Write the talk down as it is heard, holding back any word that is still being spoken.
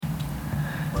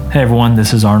Hey everyone,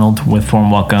 this is Arnold with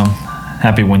Warm Welcome.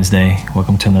 Happy Wednesday.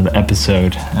 Welcome to another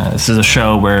episode. This is a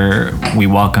show where we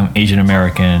welcome Asian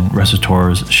American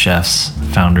restaurateurs, chefs,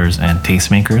 founders, and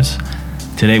tastemakers.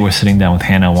 Today we're sitting down with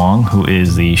Hannah Wong, who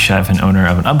is the chef and owner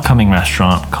of an upcoming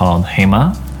restaurant called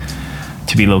Haema,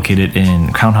 to be located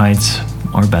in Crown Heights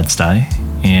or Bed-Stuy.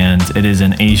 And it is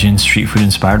an Asian street food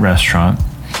inspired restaurant.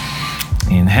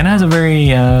 And Hannah has a very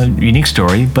unique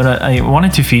story, but I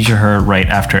wanted to feature her right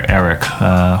after Eric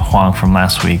Huang from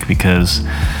last week, because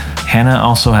Hannah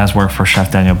also has worked for Chef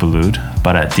Daniel Boulud,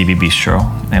 but at DB Bistro,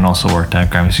 and also worked at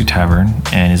Gramercy Tavern,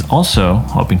 and is also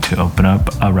hoping to open up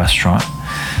a restaurant.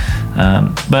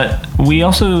 But we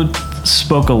also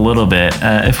spoke a little bit.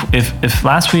 If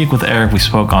last week with Eric we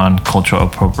spoke on cultural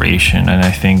appropriation, and I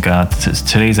think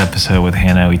today's episode with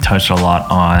Hannah we touched a lot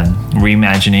on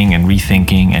reimagining and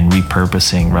rethinking and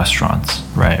repurposing restaurants,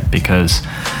 right? Because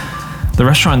the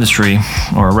restaurant industry,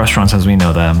 or restaurants as we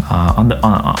know them, on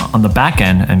the back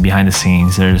end and behind the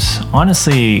scenes, there's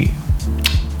honestly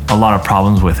a lot of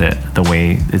problems with it, the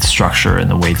way it's structured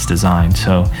and the way it's designed.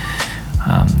 So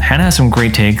Hannah has some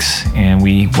great takes, and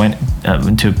we went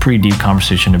into a pretty deep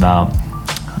conversation about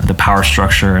the power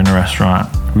structure in a restaurant,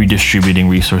 redistributing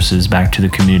resources back to the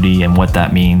community and what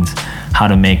that means, how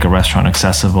to make a restaurant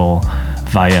accessible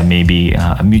via maybe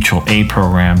a mutual aid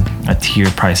program, a tier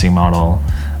pricing model.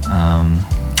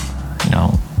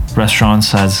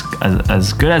 Restaurants as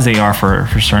good as they are for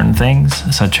certain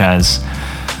things, such as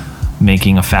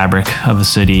making a fabric of a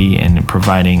city and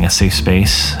providing a safe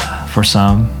space for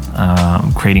some,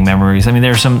 creating memories. I mean,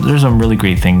 there's some really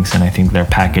great things, and I think they're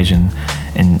packaged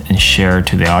and shared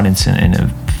to the audience in a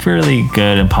fairly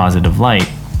good and positive light.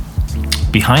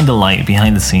 Behind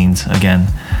the scenes, again,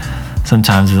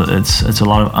 sometimes it's a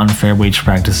lot of unfair wage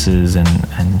practices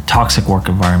and toxic work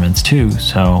environments too.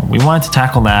 So we wanted to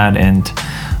tackle that and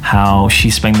how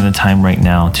she's spending the time right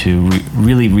now to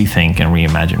really rethink and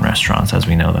reimagine restaurants as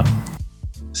we know them.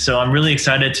 So I'm really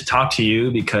excited to talk to you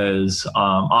because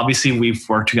obviously we've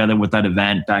worked together with that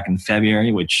event back in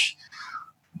February, which,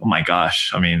 oh my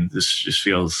gosh, I mean, this just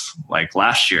feels like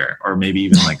last year or maybe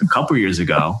even like a couple years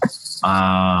ago.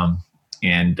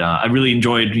 And I really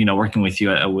enjoyed, working with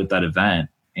you with that event,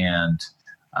 and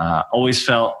always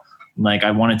felt like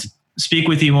I wanted to speak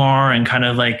with you more and kind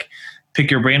of like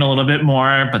pick your brain a little bit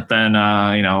more. But then,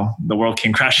 the world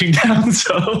came crashing down.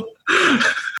 So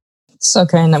it's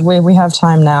okay. We have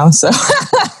time now, so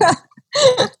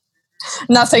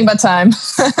nothing but time.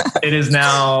 It is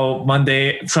now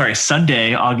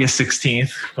Sunday, August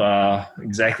 16th.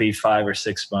 Exactly 5 or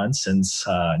 6 months since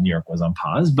New York was on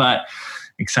pause, but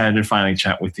excited to finally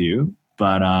chat with you.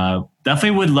 But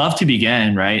definitely would love to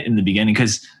begin right in the beginning,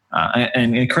 because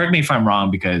and correct me if I'm wrong,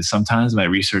 because sometimes my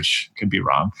research could be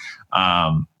wrong.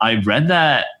 I read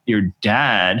that your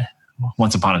dad,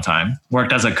 once upon a time,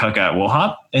 worked as a cook at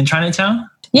Wohop in Chinatown.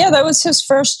 Yeah, that was his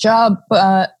first job.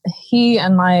 He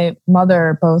and my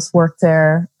mother both worked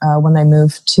there when they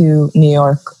moved to New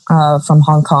York from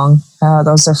Hong Kong.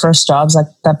 Those were their first jobs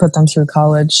that put them through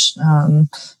college.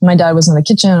 My dad was in the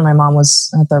kitchen and my mom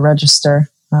was at the register.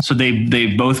 So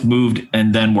they both moved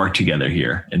and then worked together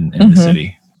here in the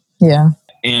city. Yeah.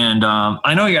 And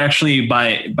I know you're actually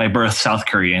by birth South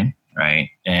Korean, right?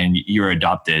 And you're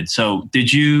adopted. So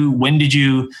when did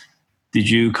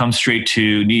you come straight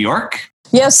to New York?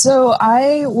 Yeah, so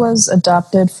I was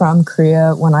adopted from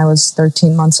Korea when I was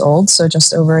 13 months old, so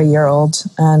just over a year old.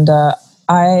 And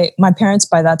my parents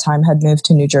by that time had moved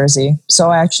to New Jersey. So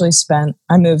I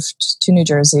moved to New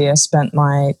Jersey. I spent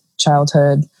my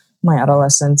childhood, my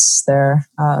adolescence there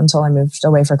until I moved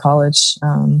away for college.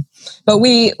 But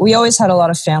we always had a lot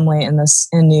of family in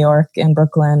New York, in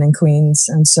Brooklyn, and Queens.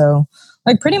 And so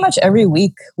like pretty much every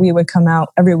weekend we would come out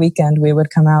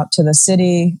to the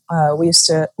city. We used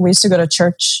to go to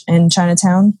church in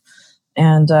Chinatown,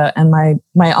 and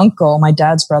my uncle, my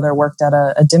dad's brother, worked at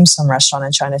a dim sum restaurant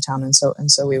in Chinatown, and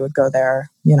so we would go there,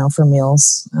 for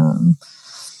meals.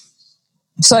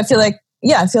 So I feel like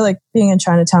being in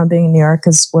Chinatown, being in New York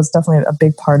was definitely a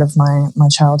big part of my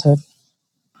childhood.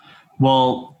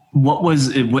 Well, what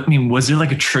was it? Was there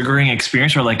like a triggering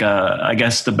experience, or like I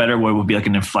guess the better word would be like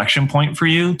an inflection point for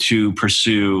you to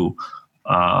pursue?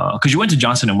 Because you went to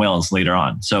Johnson & Wales later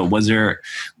on. So was there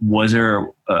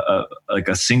like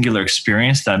a singular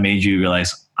experience that made you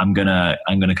realize I'm gonna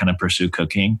kind of pursue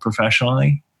cooking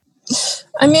professionally?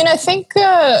 I mean, I think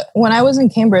when I was in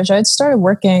Cambridge, I had started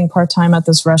working part-time at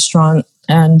this restaurant,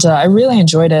 and I really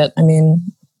enjoyed it. I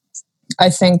mean, I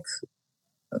think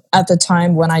at the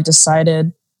time when I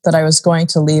decided that I was going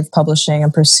to leave publishing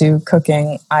and pursue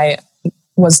cooking, I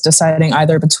was deciding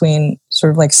either between sort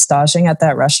of like staging at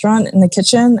that restaurant in the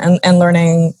kitchen and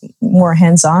learning more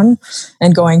hands-on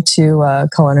and going to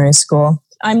culinary school.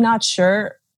 I'm not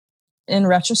sure in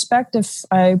retrospect if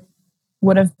I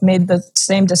would have made the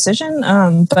same decision,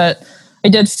 but I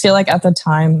did feel like at the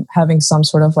time having some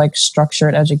sort of like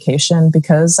structured education,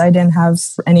 because I didn't have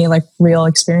any like real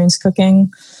experience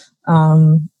cooking,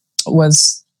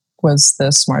 was the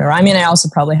smarter. I mean, I also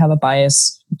probably have a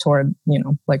bias toward,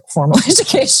 like formal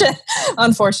education,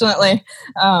 unfortunately.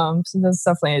 So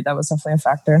that was definitely a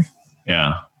factor.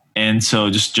 Yeah. And so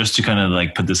just to kind of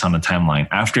like put this on the timeline,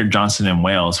 after Johnson &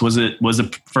 Wales, was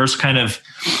the first kind of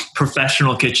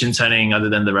professional kitchen setting other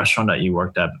than the restaurant that you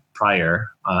worked at prior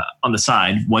on the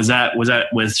side? Was that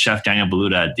with Chef Daniel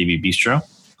Boulud at DB Bistro?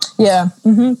 Yeah.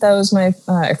 Mm-hmm. That was my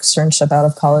externship out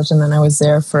of college. And then I was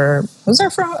there for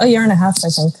a year and a half, I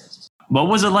think. What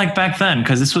was it like back then?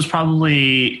 Because this was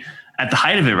probably at the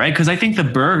height of it, right? Because I think the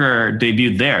burger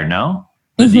debuted there, no?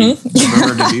 The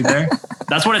burger debuted there?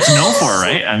 That's what it's known for,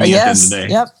 right? I mean, yes. At the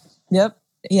end of the day. Yep.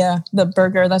 Yeah. The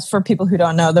burger, that's for people who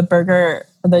don't know. The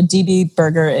DB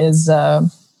burger is, I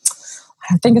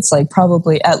think it's like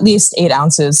probably at least 8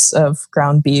 ounces of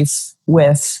ground beef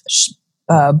with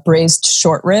braised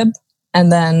short rib and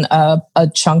then a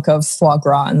chunk of foie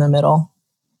gras in the middle.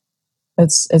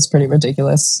 It's pretty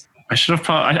ridiculous. I should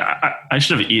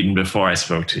have eaten before I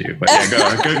spoke to you, but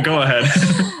yeah, go ahead.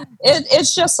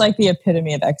 It's just like the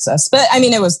epitome of excess, but I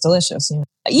mean, it was delicious.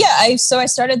 Yeah. I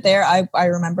started there. I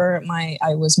remember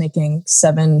I was making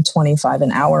 $7.25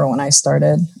 an hour when I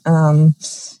started,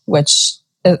 which,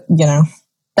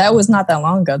 that was not that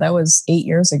long ago. That was 8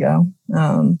 years ago.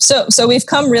 So we've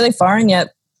come really far, and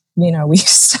yet, we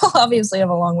still obviously have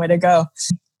a long way to go.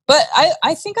 But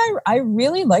I think I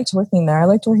really liked working there. I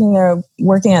liked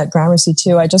working at Gramercy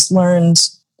too. I just learned,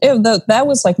 that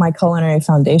was like my culinary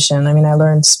foundation. I mean, I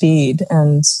learned speed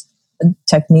and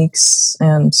techniques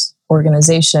and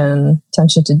organization,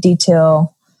 attention to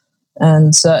detail,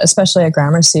 and especially at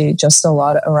Gramercy, just a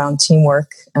lot around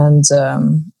teamwork. And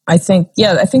I think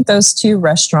those two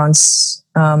restaurants,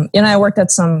 I worked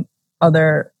at some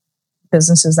other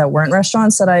businesses that weren't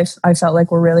restaurants that I felt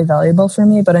like were really valuable for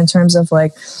me. But in terms of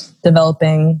like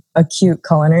developing acute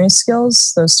culinary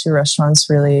skills, those two restaurants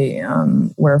really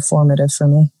were formative for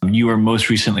me. You were most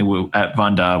recently at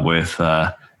Vanda with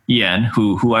Ian,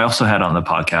 who I also had on the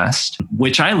podcast,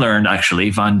 which I learned actually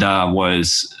Vanda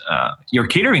was your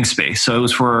catering space. So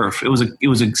it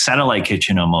was a satellite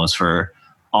kitchen almost for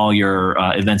all your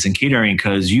events and catering,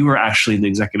 because you were actually the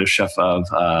executive chef of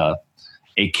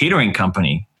a catering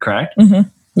company, correct? Mm-hmm.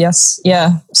 Yes.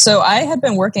 Yeah. So I had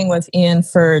been working with Ian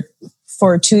for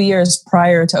 2 years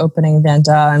prior to opening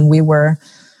Vanda, and we were,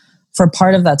 for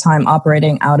part of that time,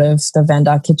 operating out of the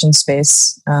Vanda kitchen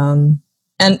space. And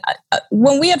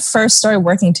when we had first started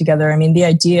working together, I mean, the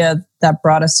idea that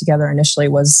brought us together initially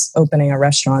was opening a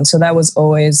restaurant. So that was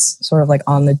always sort of like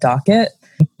on the docket.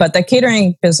 But the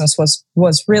catering business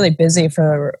was really busy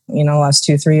for, the last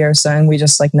 2-3 years. And we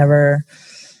just like never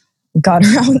got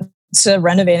around to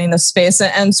renovating the space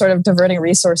and sort of diverting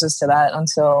resources to that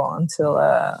until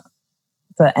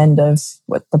the end of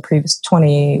the previous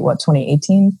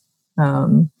 2018.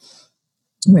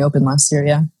 We opened last year.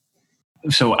 Yeah.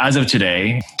 So as of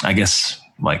today, I guess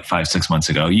like 5-6 months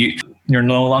ago, you're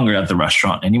no longer at the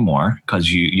restaurant anymore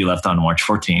because you left on March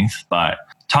 14th. But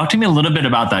talk to me a little bit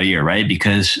about that year, right?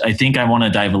 Because I think I want to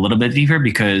dive a little bit deeper,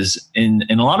 because in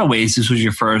a lot of ways, this was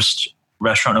your first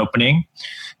restaurant opening.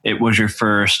 It was your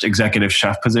first executive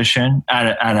chef position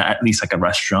at least like a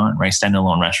restaurant, right?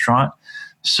 Standalone restaurant.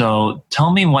 So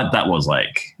tell me what that was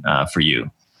like for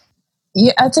you.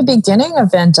 Yeah, at the beginning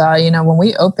of Vanda, when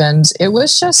we opened, it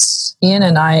was just Ian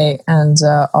and I and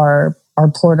our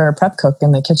porter prep cook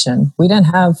in the kitchen. We didn't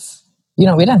have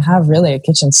really a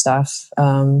kitchen staff.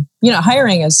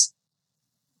 Hiring is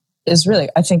really,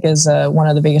 I think, is one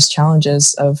of the biggest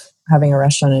challenges of having a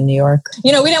restaurant in New York.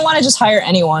 We didn't want to just hire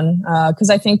anyone because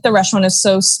I think the restaurant is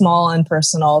so small and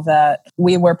personal that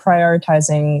we were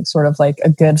prioritizing sort of like a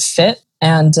good fit.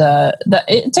 And that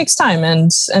it takes time,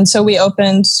 and so we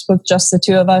opened with just the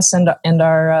two of us and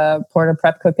our porter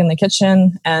prep cook in the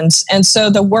kitchen, and so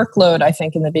the workload, I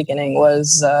think, in the beginning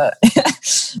was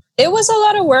it was a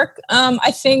lot of work.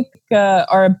 I think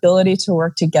our ability to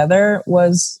work together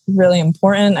was really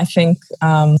important. I think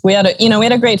we had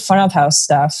a great front of house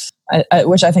staff,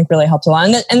 which I think really helped a lot,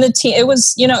 and the team. It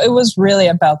was really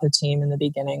about the team in the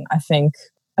beginning. I think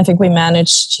we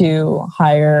managed to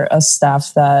hire a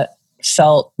staff that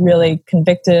felt really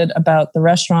convicted about the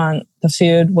restaurant, the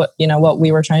food, what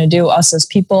we were trying to do, us as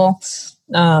people.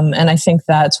 And I think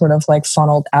that sort of like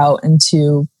funneled out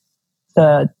into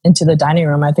into the dining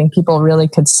room, I think people really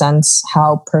could sense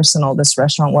how personal this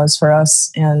restaurant was for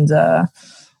us, and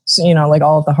so, like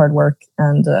all of the hard work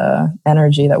and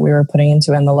energy that we were putting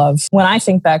into it, and the love. When I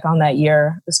think back on that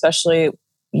year, especially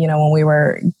when we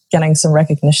were getting some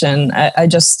recognition, I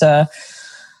just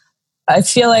I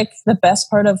feel like the best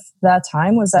part of that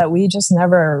time was that we just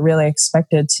never really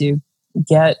expected to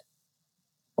get.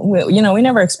 We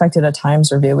never expected a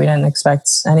Times review. We didn't expect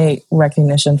any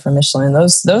recognition from Michelin.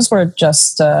 Those were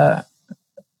just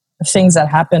things that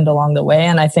happened along the way,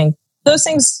 and I think those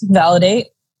things validate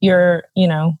your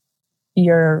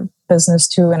business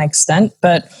to an extent.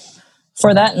 But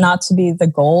for that not to be the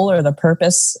goal or the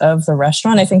purpose of the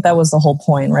restaurant, I think that was the whole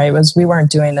point, right? We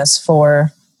weren't doing this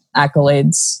for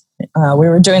accolades. We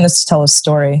were doing this to tell a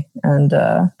story, and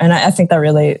I think that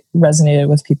really resonated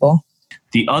with people.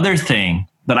 The other thing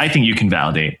that I think you can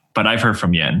validate, but I've heard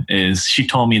from Yen, is she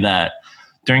told me that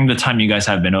during the time you guys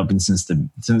have been open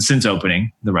since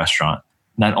opening the restaurant,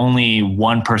 that only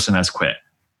one person has quit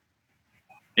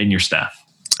in your staff.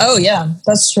 Oh yeah,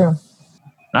 that's true.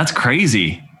 That's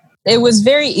crazy. It was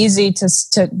very easy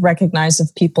to recognize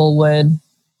if people would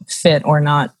fit or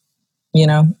not, in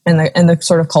the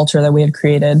sort of culture that we had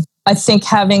created. I think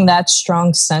having that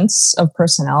strong sense of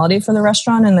personality for the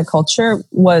restaurant and the culture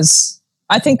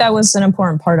I think that was an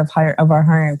important part of our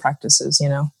hiring practices,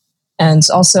 and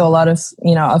also a lot of,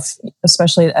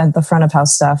 especially at the front of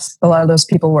house staff, a lot of those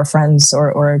people were friends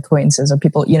or acquaintances or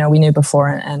people, we knew before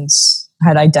and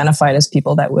had identified as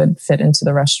people that would fit into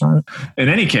the restaurant. In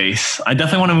any case, I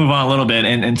definitely want to move on a little bit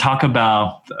and talk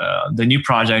about the new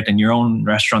project and your own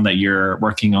restaurant that you're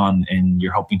working on and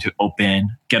you're hoping to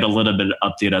open, get a little bit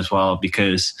of update as well,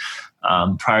 because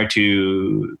prior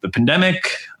to the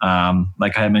pandemic,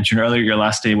 like I mentioned earlier, your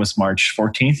last day was March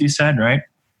 14th, you said, right?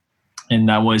 And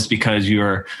that was because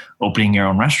you're opening your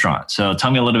own restaurant. So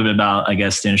tell me a little bit about, I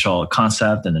guess, the initial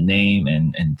concept and the name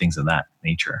and things of that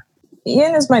nature.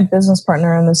 Ian is my business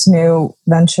partner in this new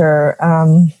venture,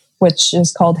 which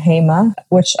is called Hema,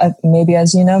 which maybe,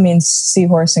 as you know, means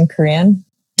seahorse in Korean.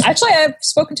 Actually, I've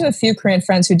spoken to a few Korean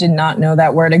friends who did not know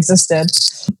that word existed.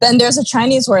 Then there's a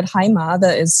Chinese word, haima,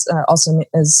 that is also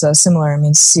similar. It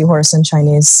means seahorse in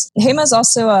Chinese. Haima is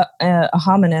also a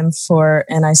homonym for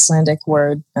an Icelandic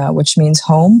word, which means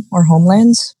home or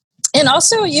homeland. And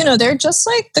also, they're just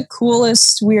like the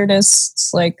coolest, weirdest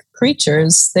like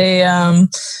creatures.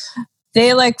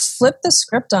 They like flip the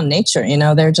script on nature.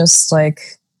 They're just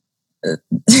like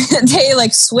they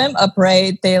like swim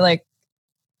upright. They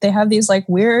have these like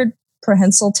weird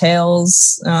prehensile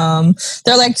tails.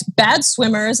 They're like bad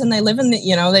swimmers, and they live in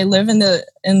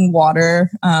in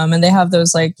water. And they have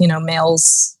those like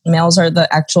males are the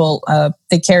actual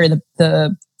they carry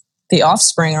the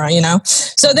offspring around.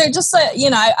 So they're just like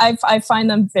I find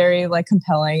them very like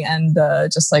compelling and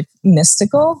just like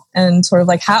mystical, and sort of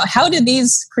like how did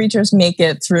these creatures make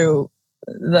it through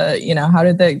the how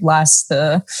did they last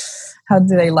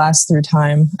through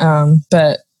time?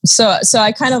 But So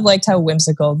I kind of liked how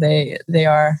whimsical they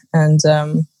are, and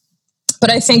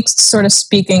but I think sort of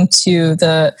speaking to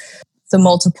the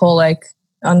multiple like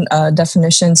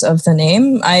definitions of the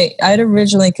name, I'd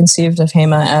originally conceived of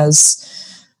Hema as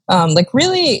like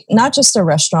really not just a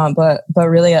restaurant, but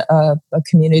really a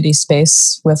community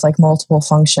space with like multiple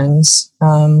functions.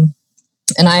 And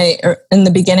in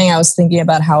the beginning, I was thinking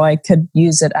about how I could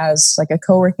use it as like a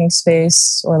co-working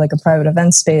space or like a private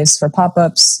event space for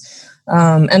pop-ups.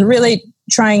 And really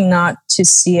trying not to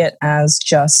see it as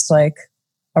just like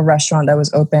a restaurant that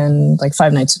was open like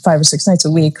 5 or 6 nights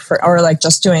a week or like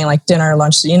just doing like dinner,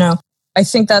 lunch, I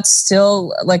think that's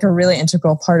still like a really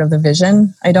integral part of the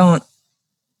vision. I don't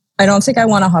think I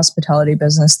want a hospitality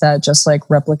business that just like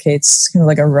replicates kind of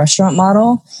like a restaurant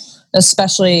model,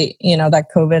 especially, that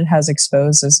COVID has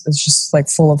exposed is just like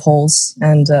full of holes.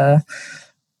 And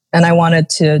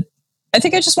I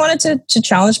think I just wanted to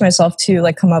challenge myself to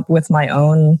like come up with my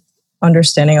own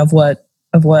understanding of what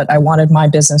I wanted my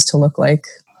business to look like.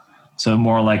 So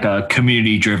more like a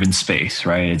community-driven space,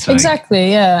 right? It's like,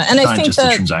 exactly, yeah. And I think just a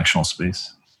transactional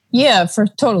space. Yeah,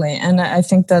 totally. And I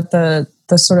think that the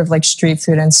sort of like street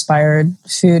food inspired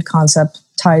food concept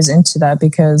ties into that,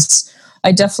 because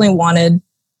I definitely wanted,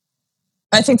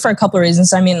 I think for a couple of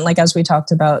reasons. I mean, like as we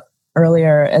talked about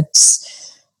earlier,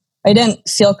 I didn't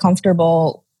feel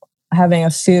comfortable having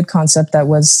a food concept that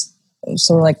was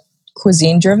sort of like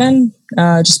cuisine driven,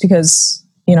 just because,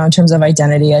 in terms of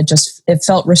identity, it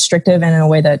felt restrictive and in a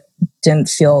way that didn't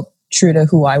feel true to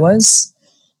who I was.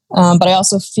 But I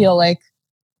also feel like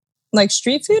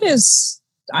street food is,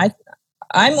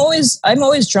 I'm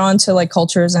always drawn to like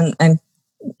cultures and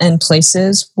and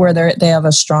places where they have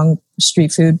a strong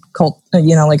street food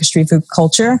like a street food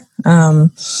culture.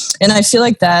 And I feel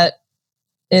like that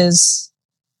is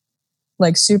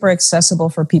like super accessible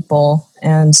for people.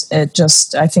 And I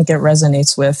think it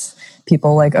resonates with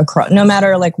people like across, no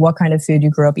matter like what kind of food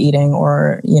you grew up eating,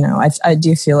 or, I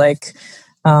do feel like,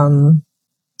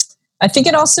 I think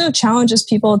it also challenges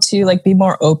people to like be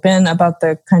more open about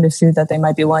the kind of food that they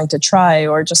might be willing to try,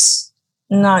 or just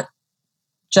not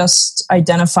just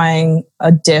identifying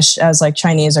a dish as like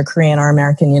Chinese or Korean or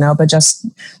American, but just,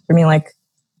 like,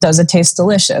 does it taste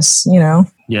delicious,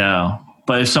 Yeah.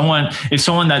 But if someone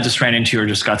that just ran into you or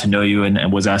just got to know you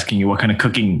and was asking you what kind of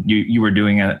cooking you were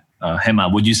doing at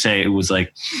Hema, would you say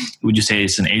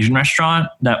it's an Asian restaurant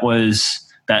that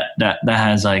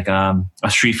has like a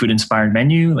street food inspired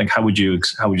menu? Like, how would you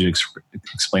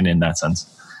explain it in that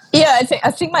sense? Yeah,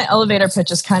 I think my elevator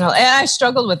pitch is kind of. I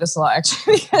struggled with this a lot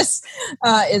actually because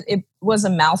it was a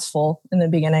mouthful in the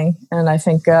beginning, and I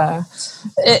think I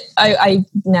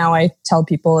tell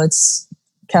people it's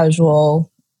casual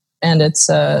and it's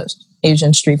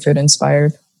Asian street food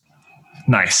inspired.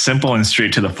 Nice, simple and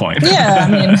straight to the point. Yeah,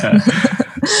 I mean,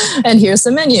 and here's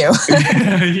the menu.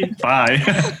 Bye.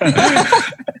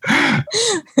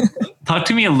 Talk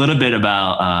to me a little bit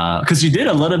about because you did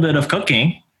a little bit of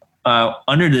cooking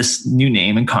under this new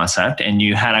name and concept, and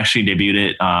you had actually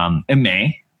debuted it in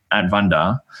May at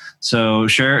Vanda. So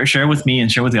share with me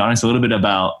and share with the audience a little bit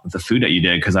about the food that you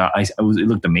did, because it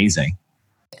looked amazing.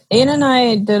 Aiden and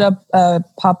I did a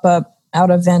pop-up out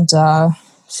of Vanda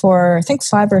for I think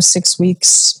 5 or 6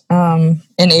 weeks in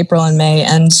April and May,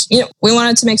 and we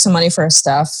wanted to make some money for our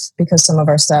staff because some of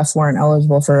our staff weren't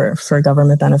eligible for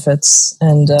government benefits,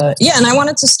 and and I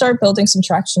wanted to start building some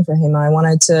traction for Hema. I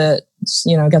wanted to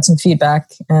get some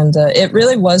feedback, and it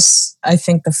really was, I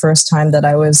think, the first time that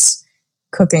I was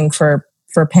cooking for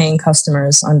paying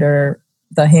customers under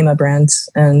the Hema brand,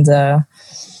 and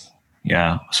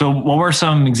yeah. So what were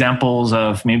some examples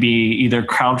of maybe either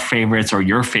crowd favorites or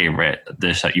your favorite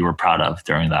dish that you were proud of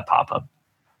during that pop-up?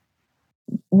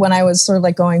 When I was sort of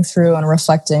like going through and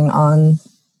reflecting on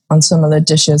some of the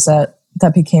dishes that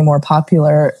became more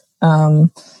popular, one,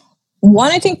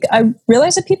 I think I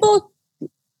realized that people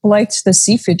liked the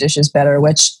seafood dishes better,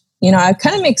 which, it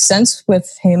kind of makes sense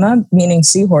with Hema, meaning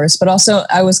seahorse, but also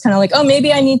I was kind of like, oh,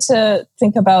 maybe I need to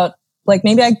think about, like,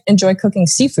 maybe I enjoy cooking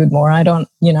seafood more. I don't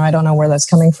know where that's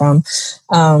coming from.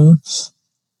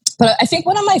 But I think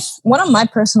one of my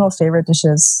personal favorite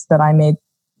dishes that I made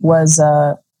was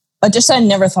a dish I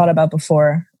never thought about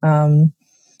before.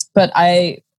 But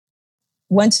I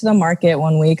went to the market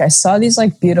one week. I saw these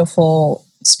like beautiful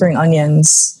spring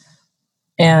onions,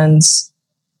 and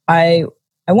I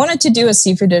wanted to do a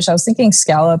seafood dish. I was thinking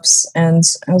scallops, and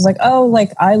I was like, oh,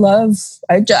 like I love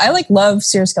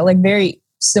seared scallops, like very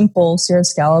simple seared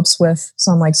scallops with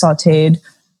some like sauteed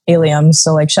alliums,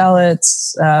 so like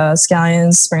shallots,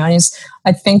 scallions, spring onions.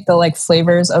 I think the like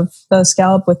flavors of the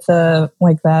scallop with the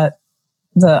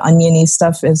oniony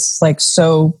stuff is like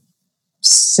so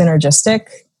synergistic,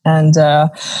 and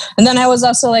then I was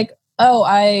also like, oh,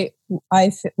 I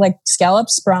like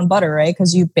scallops, brown butter, right?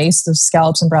 Because you baste the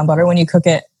scallops in brown butter when you cook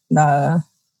it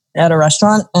at a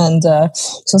restaurant, and so I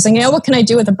was thinking, oh, what can I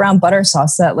do with a brown butter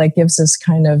sauce that like gives this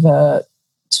kind of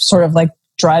sort of like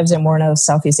drives it more in a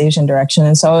Southeast Asian direction.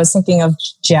 And so I was thinking of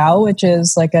jiao, which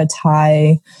is like a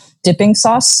Thai dipping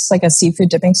sauce, like a seafood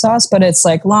dipping sauce, but it's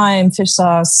like lime, fish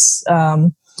sauce,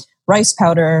 rice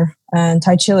powder, and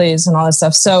Thai chilies and all this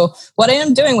stuff. So what I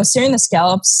am doing was searing the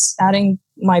scallops, adding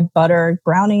my butter,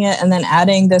 browning it, and then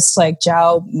adding this like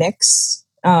jiao mix.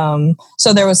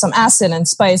 So there was some acid and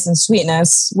spice and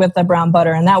sweetness with the brown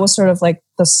butter. And that was sort of like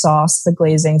the sauce, the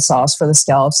glazing sauce for the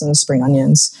scallops and the spring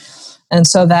onions. And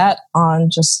so that on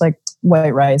just like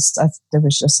white rice, it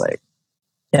was just like,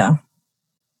 yeah,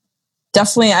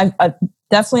 definitely.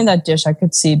 Definitely that dish I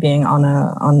could see being on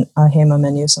a Hema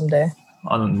menu someday.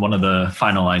 On one of the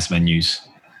finalized menus.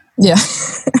 Yeah.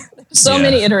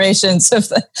 Many iterations of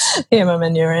the Hema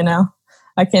menu right now.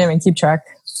 I can't even keep track.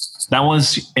 That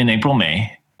was in April,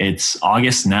 May. It's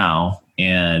August now.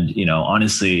 And,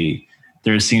 honestly,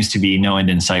 there seems to be no end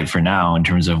in sight for now in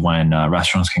terms of when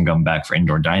restaurants can come back for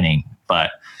indoor dining.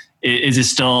 But is it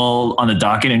still on the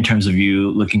docket in terms of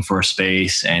you looking for a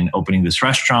space and opening this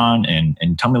restaurant? And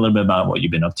tell me a little bit about what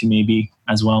you've been up to maybe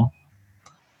as well.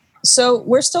 So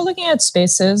we're still looking at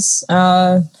spaces.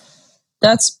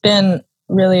 That's been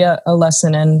really a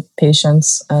lesson in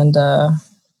patience and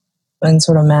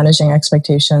sort of managing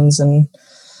expectations and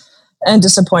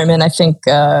disappointment. I think,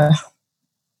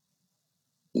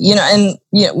 when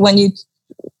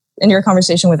in your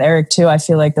conversation with Eric too, I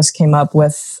feel like this came up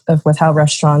with how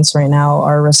restaurants right now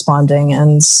are responding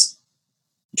and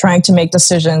trying to make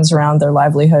decisions around their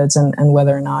livelihoods and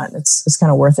whether or not it's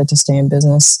kind of worth it to stay in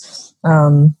business.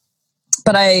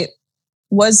 But I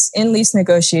was in lease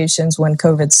negotiations when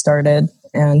COVID started,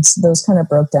 and those kind of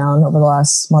broke down over the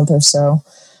last month or so.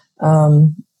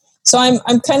 So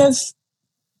I'm kind of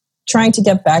trying to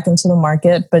get back into the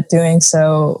market, but doing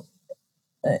so,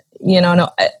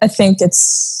 I think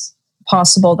it's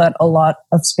possible that a lot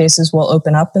of spaces will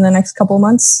open up in the next couple of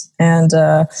months, and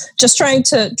just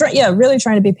really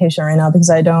trying to be patient right now, because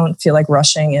I don't feel like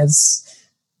rushing is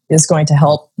going to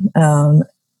help.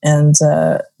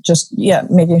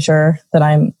 Making sure that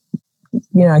I'm,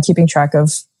 keeping track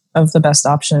of the best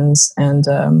options, and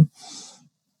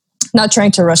not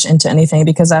trying to rush into anything,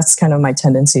 because that's kind of my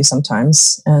tendency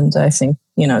sometimes. And I think,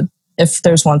 if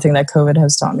there's one thing that COVID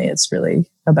has taught me, it's really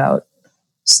about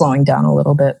slowing down a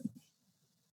little bit.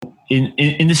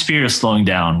 In the spirit of slowing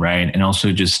down, right? And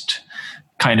also just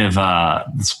kind of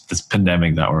this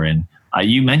pandemic that we're in.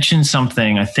 You mentioned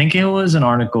something, I think it was an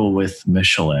article with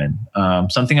Michelin,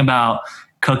 something about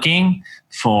cooking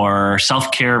for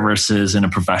self-care versus in a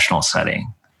professional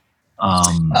setting.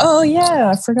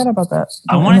 I forgot about that.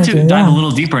 I wanted to dive a little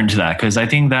deeper into that, because I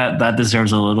think that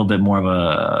deserves a little bit more of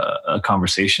a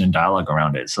conversation and dialogue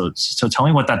around it. So tell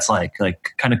me what that's like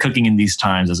kind of cooking in these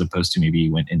times as opposed to maybe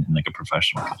when in like a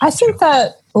professional kitchen. I think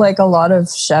that like a lot of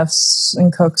chefs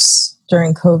and cooks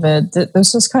during COVID,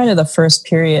 this was kind of the first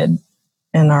period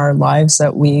in our lives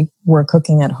that we were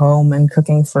cooking at home and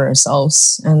cooking for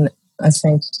ourselves. And I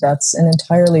think that's an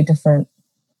entirely different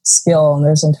skill, and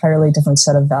there's an entirely different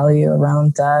set of value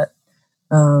around that.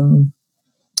 And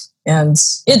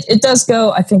it does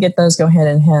go hand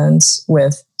in hand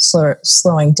with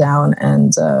slowing down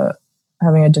and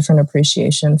having a different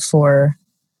appreciation for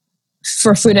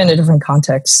food in a different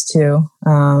context too.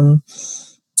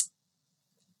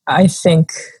 I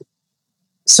think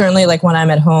certainly like when I'm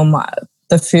at home,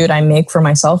 the food I make for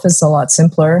myself is a lot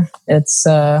simpler. It's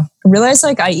I realize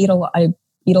like I eat a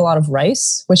lot of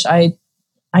rice, which I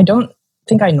don't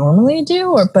think I normally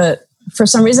do, but for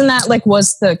some reason that like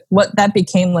was that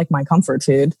became like my comfort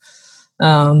food.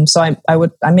 So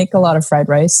I make a lot of fried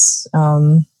rice.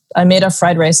 I made a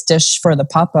fried rice dish for the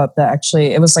pop-up that actually,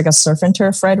 it was like a surf and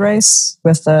turf fried rice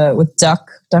with duck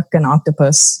and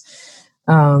octopus.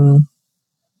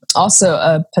 Also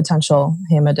a potential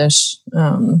Hema dish,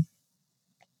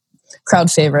 crowd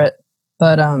favorite.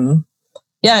 But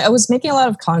I was making a lot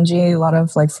of congee, a lot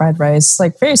of like fried rice,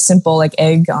 like very simple, like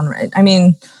egg on rice. I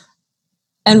mean,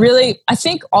 and really, I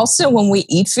think also when we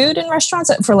eat food in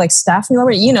restaurants for like staff meal,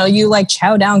 you like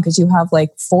chow down because you have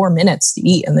like 4 minutes to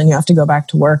eat, and then you have to go back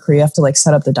to work, or you have to like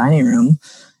set up the dining room.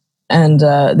 And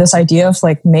this idea of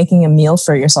like making a meal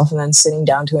for yourself and then sitting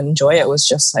down to enjoy it was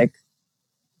just like,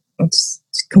 it's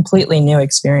a completely new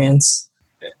experience.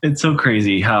 It's so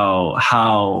crazy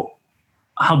how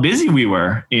busy we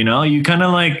were, you kind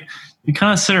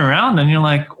of sit around and you're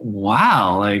like,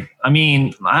 wow. Like, I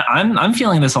mean, I'm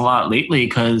feeling this a lot lately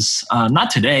because not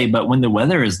today, but when the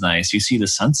weather is nice, you see the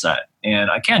sunset.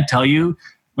 And I can't tell you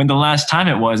when the last time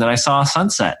it was that I saw a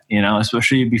sunset,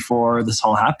 especially before this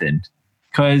all happened,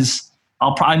 because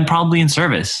I'm probably in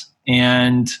service.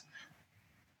 And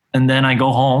then I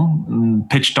go home,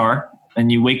 pitch dark,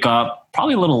 and you wake up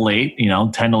probably a little late,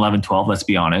 10, 11, 12, let's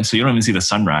be honest. So you don't even see the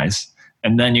sunrise.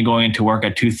 And then you're going into work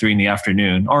at 2, 3 in the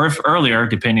afternoon, or if earlier,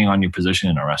 depending on your position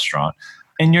in a restaurant.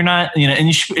 And you're not,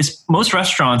 most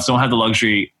restaurants don't have the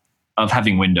luxury of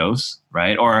having windows,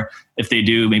 right? Or if they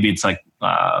do, maybe it's like,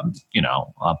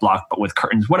 blocked with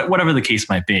curtains, whatever the case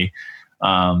might be.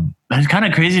 But it's kind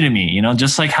of crazy to me,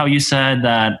 just like how you said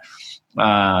that,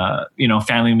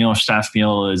 family meal or staff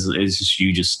meal is just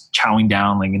you just chowing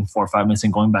down like in 4 or 5 minutes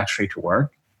and going back straight to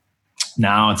work.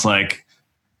 Now it's like,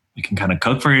 you can kind of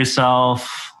cook for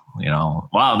yourself.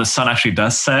 Wow, the sun actually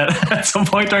does set at some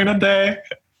point during the day.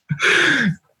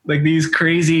 Like these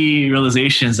crazy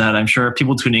realizations that I'm sure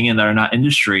people tuning in that are not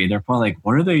industry, they're probably like,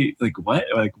 what are they, like, what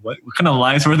kind of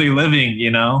lives were they living,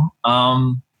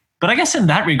 But I guess in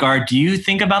that regard, do you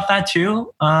think about that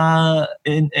too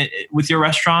with your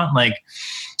restaurant? Like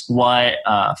what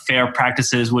fair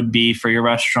practices would be for your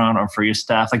restaurant or for your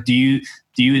staff? Like, do you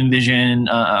envision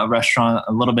a restaurant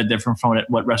a little bit different from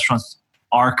what restaurants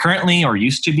are currently or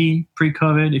used to be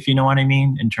pre-COVID, if you know what I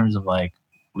mean, in terms of like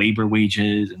labor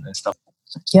wages and stuff?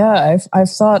 Yeah, I've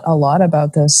thought a lot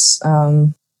about this,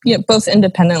 both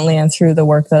independently and through the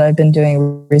work that I've been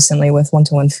doing recently with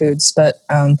One-to-One Foods. But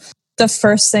the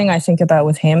first thing I think about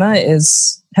with Hema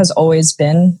has always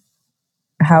been,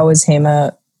 how is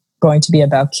Hema going to be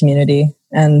about community?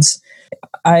 And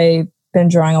I've been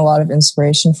drawing a lot of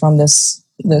inspiration from this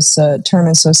term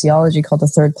in sociology called the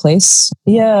third place.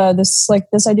 Yeah, this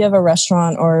idea of a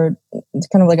restaurant or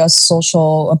kind of like a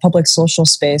public social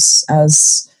space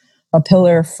as a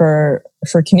pillar for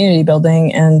community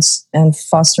building and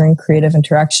fostering creative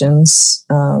interactions,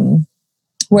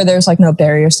 where there's like no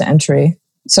barriers to entry.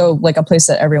 So like a place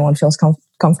that everyone feels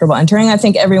comfortable entering. I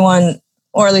think everyone,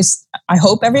 or at least I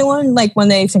hope everyone, like when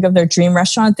they think of their dream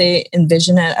restaurant, they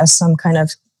envision it as some kind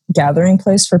of gathering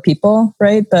place for people,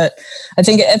 right? But I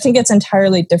think it's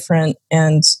entirely different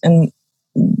and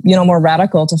more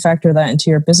radical to factor that into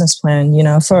your business plan.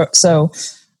 So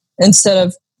instead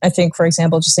of, I think, for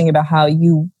example, just thinking about how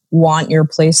you want your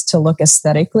place to look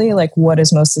aesthetically, like what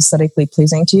is most aesthetically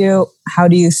pleasing to you, how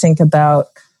do you think about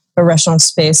a restaurant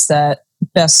space that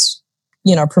best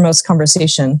promotes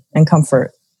conversation and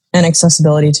comfort and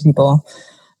accessibility to people?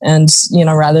 And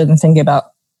rather than thinking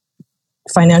about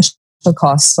financial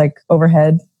costs like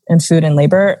overhead and food and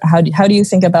labor, how do you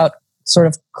think about sort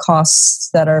of costs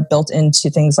that are built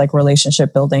into things like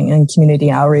relationship building and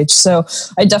community outreach? So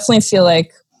I definitely feel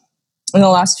like in the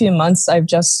last few months, I've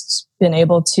just been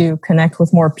able to connect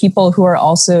with more people who are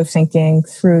also thinking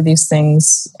through these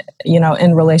things,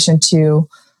 in relation to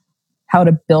how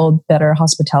to build better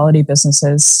hospitality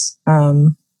businesses.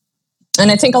 And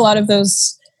I think a lot of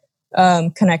those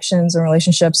connections and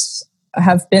relationships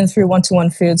have been through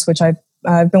One-to-One Foods, which I've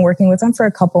been working with them for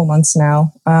a couple months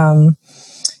now. And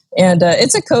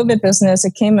it's a COVID business.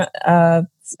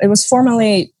 It was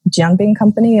formerly Jianbing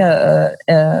Company,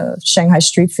 a Shanghai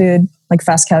street food, like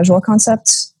fast casual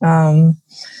concept. And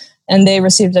they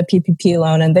received a PPP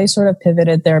loan and they sort of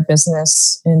pivoted their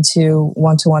business into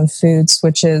One-to-One Foods,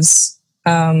 which is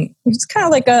it's kind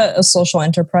of like a social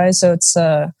enterprise. So it's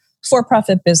a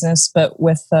for-profit business, but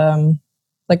with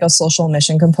like a social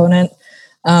mission component.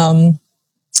 And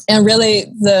really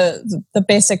the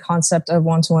basic concept of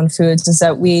One-to-One Foods is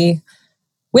that we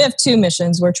have two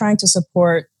missions. We're trying to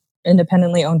support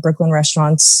independently owned Brooklyn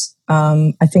restaurants.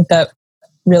 I think that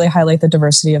really highlight the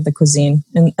diversity of the cuisines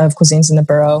in the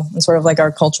borough and sort of like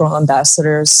our cultural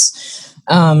ambassadors.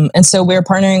 And so we're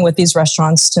partnering with these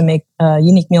restaurants to make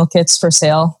unique meal kits for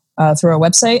sale through our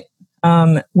website.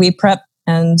 We prep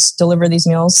and deliver these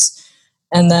meals.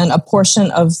 And then a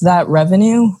portion of that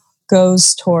revenue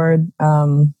goes toward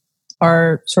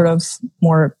our sort of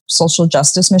more social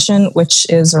justice mission, which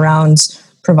is around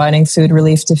providing food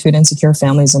relief to food insecure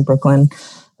families in Brooklyn.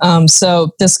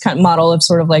 So this kind of model of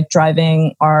sort of like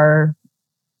driving our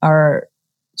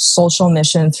social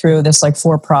mission through this like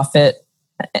for-profit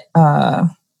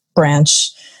branch,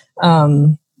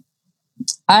 that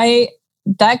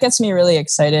gets me really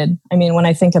excited. I mean, when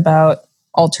I think about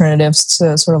alternatives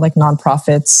to sort of like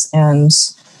nonprofits and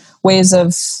ways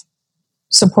of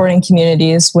supporting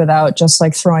communities without just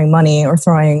like throwing money or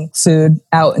throwing food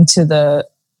out into the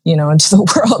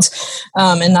world,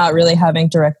 and not really having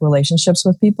direct relationships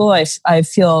with people, I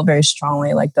feel very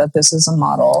strongly like that this is a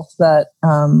model that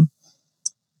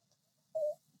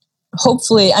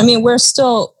hopefully, I mean, we're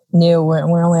still new.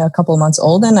 We're only a couple of months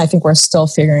old, and I think we're still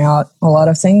figuring out a lot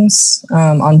of things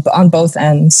on both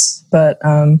ends. But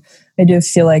I do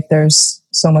feel like there's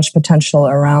so much potential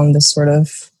around this sort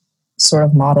of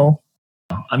model.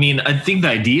 I mean, I think the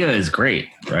idea is great,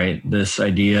 right? This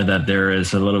idea that there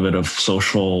is a little bit of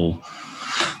social,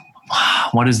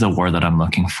 what is the word that I'm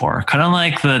looking for? Kind of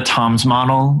like the Tom's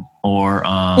model or...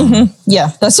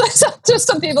 Yeah, that's what just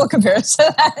some people compare it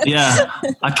to that. Yeah,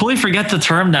 I totally forget the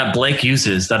term that Blake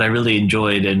uses that I really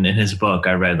enjoyed in his book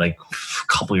I read like a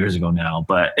couple years ago now.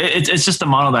 But it's just a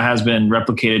model that has been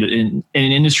replicated in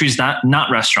industries,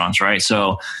 not restaurants, right?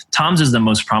 So Tom's is the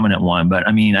most prominent one. But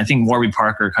I mean, I think Warby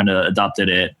Parker kind of adopted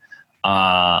it.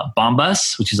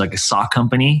 Bombas, which is like a sock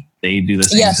company, they do the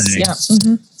same thing. Yeah.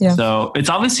 Mm-hmm. Yeah. So it's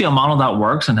obviously a model that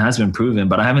works and has been proven,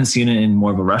 but I haven't seen it in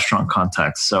more of a restaurant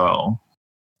context. So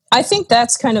I think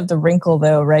that's kind of the wrinkle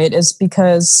though, right? Is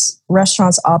because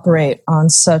restaurants operate on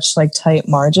such like tight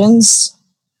margins.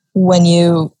 When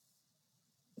you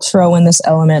throw in this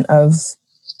element of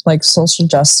like social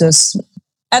justice,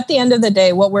 at the end of the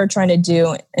day, what we're trying to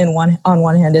do on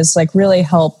one hand is like really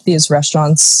help these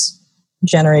restaurants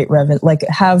generate revenue, like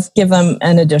give them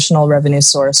an additional revenue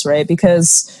source, right?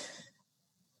 Because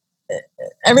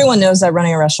everyone knows that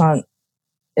running a restaurant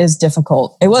is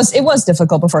difficult. It was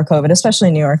difficult before COVID, especially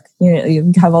in New York.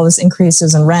 You have all these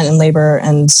increases in rent and labor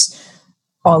and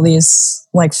all these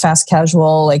like fast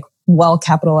casual, like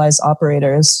well-capitalized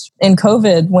operators. In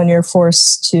COVID, when you're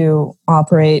forced to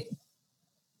operate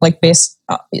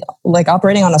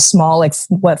operating on a small,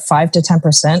 5 to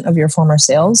 10% of your former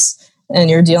sales, and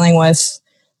you're dealing with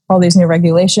all these new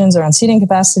regulations around seating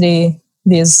capacity,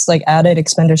 these like added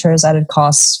expenditures, added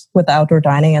costs with outdoor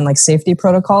dining and like safety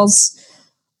protocols.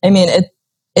 I mean,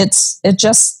 it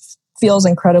just feels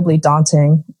incredibly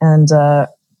daunting. And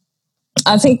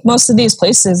I think most of these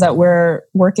places that we're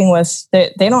working with,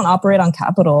 they don't operate on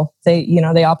capital.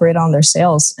 They operate on their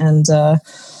sales. And I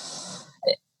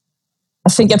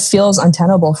think it feels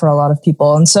untenable for a lot of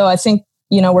people. And so I think,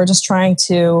 we're just trying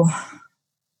to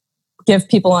give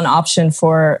people an option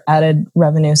for added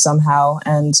revenue somehow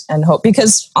and hope,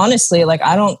 because honestly, like,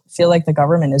 I don't feel like the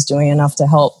government is doing enough to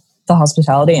help the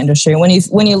hospitality industry. When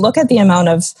you look at the amount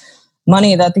of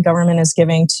money that the government is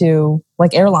giving to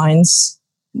like airlines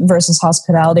versus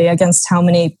hospitality against how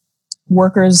many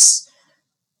workers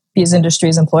these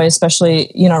industries employ,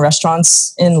 especially,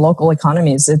 restaurants in local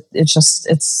economies,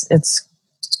 it's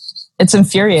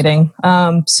infuriating.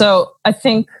 So I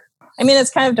think,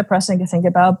 it's kind of depressing to think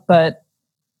about, but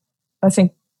I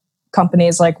think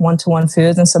companies like One-to-One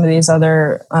Foods and some of these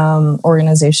other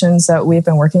organizations that we've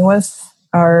been working with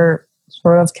are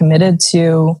sort of committed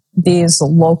to these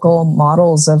local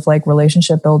models of like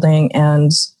relationship building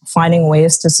and finding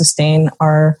ways to sustain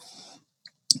our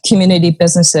community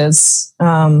businesses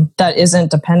that isn't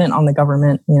dependent on the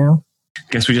government,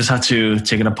 I guess we just have to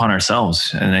take it upon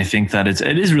ourselves. And I think that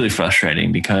it is really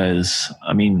frustrating because,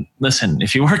 listen,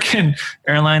 if you work in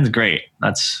airlines, great.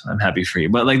 I'm happy for you.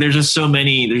 But like, there's just so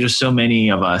many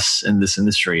of us in this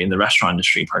industry, in the restaurant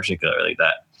industry particularly,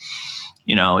 that,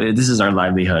 this is our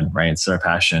livelihood, right? It's our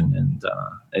passion. And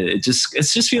it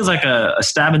just feels like a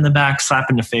stab in the back, slap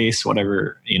in the face,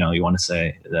 whatever, you want to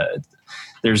say. That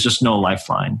there's just no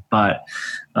lifeline. But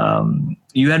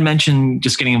you had mentioned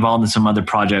just getting involved in some other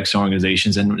projects and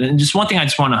organizations. And just one thing I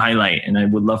just want to highlight, and I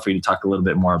would love for you to talk a little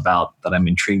bit more about that I'm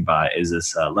intrigued by, is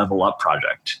this Level Up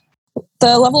project.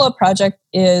 The Level Up project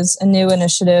is a new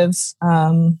initiative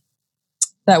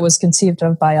that was conceived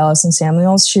of by Allison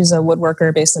Samuels. She's a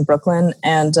woodworker based in Brooklyn.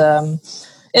 And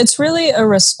it's really a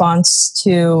response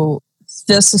to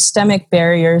the systemic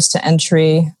barriers to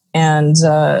entry and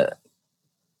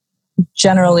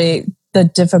generally the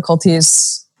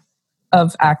difficulties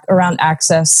of around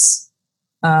access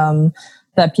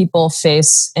that people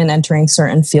face in entering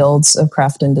certain fields of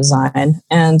craft and design.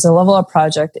 And the Level Up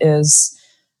project is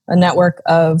a network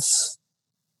of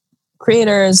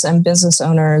creators and business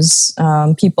owners,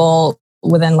 people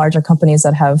within larger companies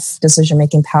that have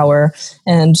decision-making power,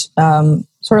 and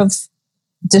sort of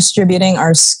distributing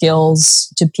our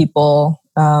skills to people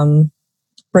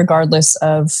regardless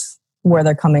of where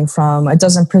they're coming from. It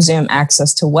doesn't presume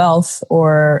access to wealth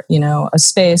or, a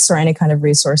space or any kind of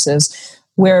resources.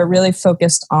 We're really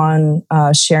focused on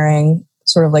sharing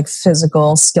sort of like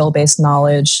physical skill-based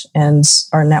knowledge and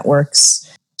our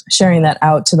networks, sharing that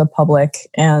out to the public,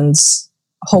 and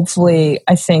hopefully,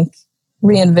 I think,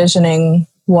 re-envisioning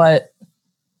what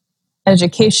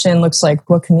education looks like,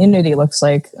 what community looks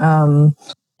like.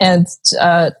 And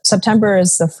September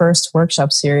is the first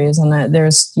workshop series, and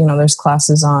there's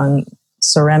classes on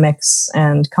ceramics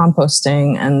and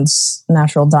composting and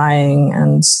natural dyeing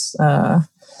and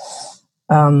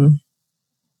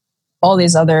all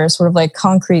these other sort of like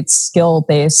concrete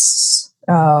skill-based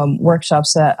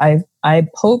workshops that I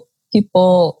hope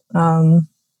people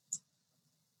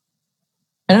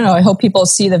I hope people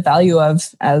see the value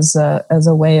of as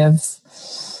a way of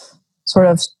sort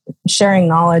of sharing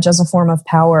knowledge as a form of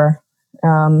power,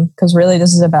 because really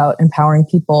this is about empowering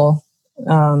people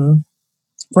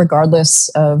regardless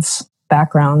of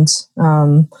background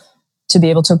to be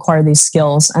able to acquire these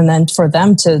skills, and then for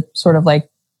them to sort of like,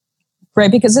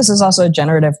 right, because this is also a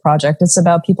generative project. It's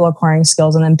about people acquiring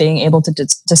skills and then being able to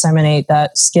disseminate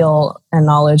that skill and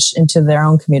knowledge into their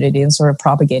own community and sort of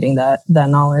propagating that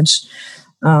knowledge.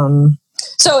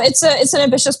 So it's an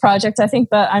ambitious project, I think,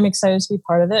 but I'm excited to be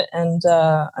part of it. And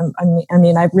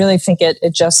I really think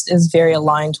it just is very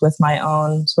aligned with my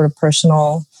own sort of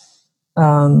personal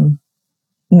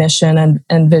mission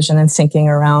and vision and thinking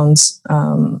around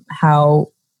how,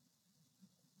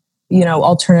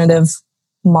 alternative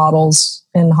models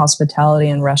in hospitality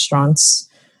and restaurants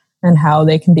and how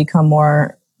they can become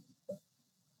more.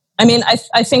 I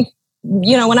think,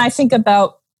 when I think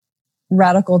about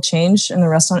radical change in the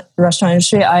restaurant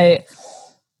industry, I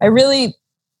really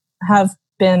have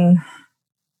been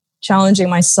challenging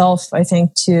myself, I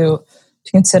think, to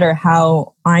consider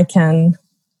how I can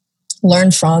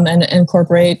learn from and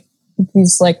incorporate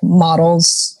these like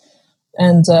models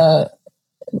and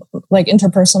like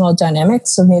interpersonal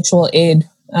dynamics of mutual aid.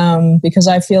 Because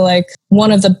I feel like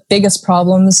one of the biggest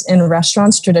problems in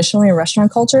restaurants, traditionally in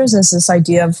restaurant cultures, is this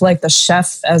idea of like the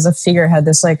chef as a figurehead,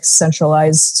 this like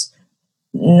centralized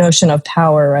notion of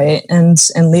power, right? And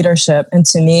leadership. And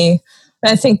to me,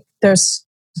 I think there's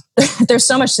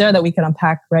so much there that we can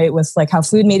unpack, right? With like how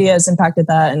food media has impacted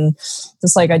that, and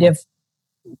this like idea of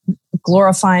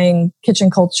glorifying kitchen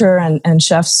culture and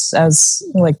chefs as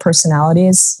like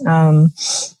personalities.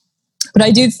 But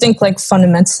I do think like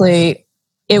fundamentally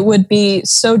it would be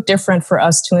so different for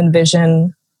us to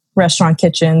envision restaurant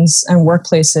kitchens and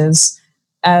workplaces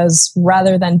as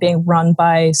rather than being run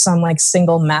by some like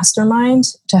single mastermind,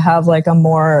 to have like a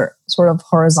more sort of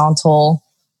horizontal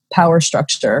power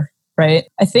structure, right?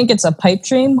 I think it's a pipe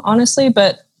dream, honestly,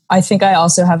 but I think I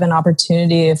also have an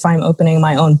opportunity, if I'm opening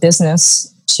my own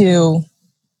business, to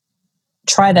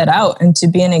try that out and to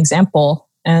be an example.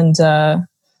 And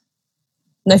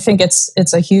I think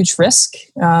it's a huge risk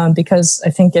because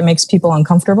I think it makes people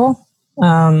uncomfortable.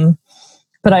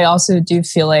 But I also do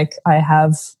feel like I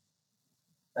have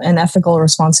an ethical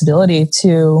responsibility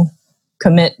to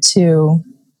commit to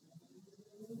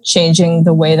changing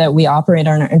the way that we operate in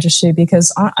our industry.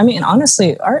 Because I mean,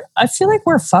 honestly, I feel like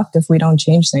we're fucked if we don't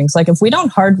change things. Like if we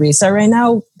don't hard reset right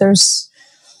now,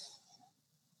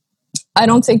 I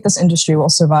don't think this industry will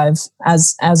survive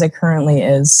as it currently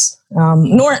is.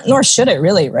 Nor should it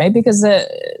really, right? Because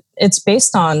it's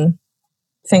based on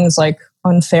things like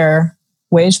unfair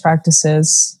wage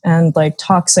practices and like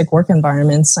toxic work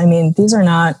environments. I mean, these are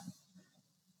not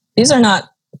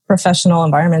professional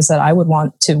environments that I would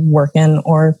want to work in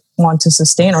or want to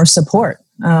sustain or support.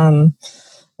 And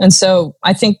so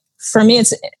I think for me,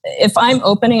 it's, if I'm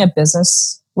opening a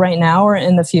business right now or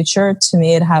in the future, to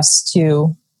me, it has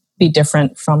to be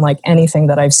different from like anything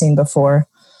that I've seen before.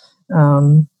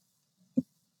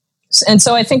 And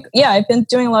so I think, yeah, I've been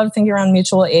doing a lot of thinking around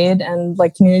mutual aid and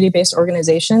like community-based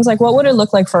organizations. Like, what would it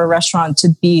look like for a restaurant to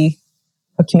be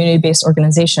a community-based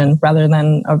organization rather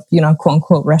than a, quote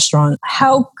unquote restaurant?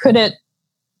 How could it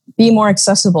be more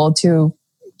accessible to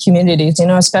communities?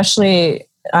 Especially,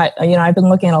 I've been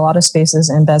looking at a lot of spaces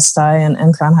in Bed-Stuy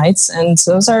and Crown Heights, and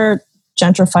those are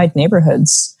gentrified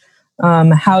neighborhoods.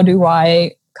 How do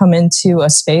I come into a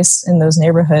space in those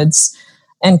neighborhoods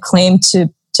and claim to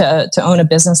own a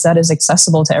business that is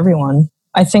accessible to everyone?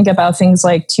 I think about things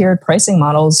like tiered pricing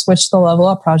models, which the Level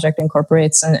Up Project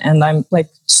incorporates. And I'm like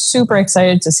super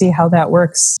excited to see how that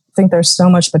works. I think there's so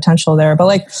much potential there. But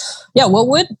like, yeah,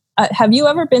 have you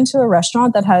ever been to a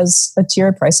restaurant that has a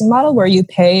tiered pricing model where you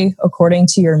pay according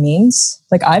to your means?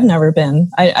 Like I've never been.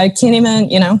 I can't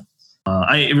even,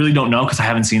 I really don't know because I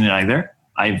haven't seen it either.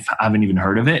 I haven't even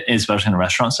heard of it, especially in a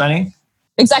restaurant setting.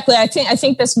 Exactly. I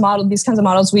think these kinds of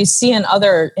models we see in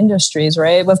other industries,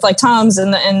 right? With like Tom's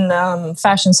and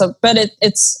fashion. So, but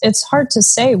it's hard to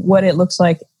say what it looks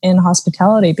like in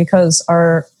hospitality because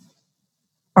our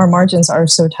margins are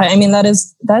so tight. I mean,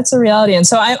 that's a reality. And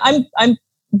so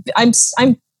I'm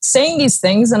saying these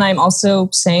things, and I'm also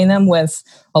saying them with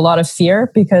a lot of fear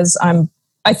because I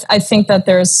think that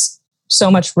there's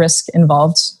so much risk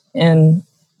involved in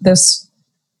this,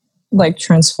 like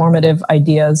transformative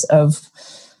ideas of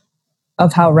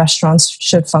how restaurants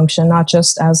should function, not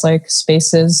just as like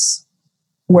spaces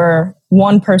where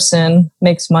one person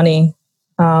makes money,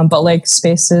 but like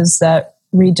spaces that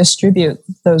redistribute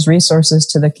those resources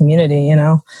to the community. These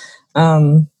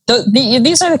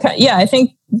are I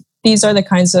think these are the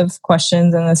kinds of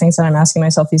questions and the things that I'm asking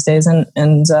myself these days.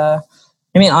 And I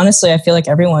mean, honestly, I feel like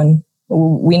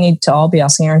we need to all be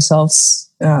asking ourselves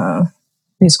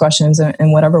these questions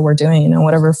in whatever we're doing,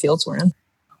 whatever fields we're in.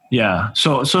 Yeah.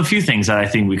 So a few things that I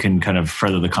think we can kind of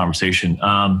further the conversation.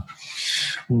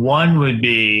 One would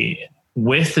be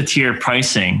with the tiered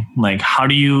pricing, like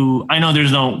I know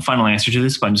there's no final answer to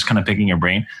this, but I'm just kind of picking your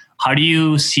brain. How do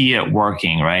you see it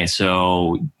working, right?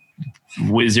 So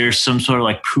is there some sort of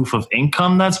like proof of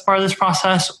income that's part of this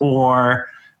process, or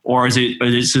is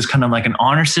this just kind of like an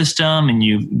honor system and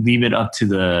you leave it up to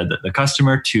the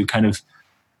customer to kind of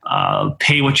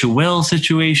pay what you will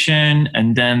situation?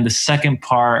 And then the second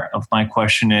part of my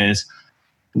question is,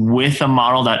 with a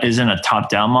model that isn't a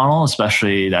top-down model,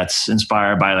 especially that's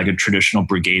inspired by like a traditional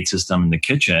brigade system in the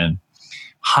kitchen,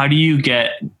 how do you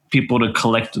get people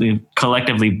to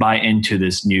collectively buy into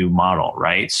this new model,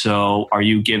 right? So are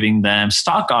you giving them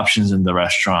stock options in the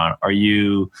restaurant? Are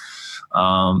you,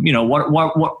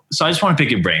 what? So I just want to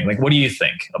pick your brain. Like, what do you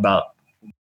think about?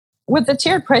 With the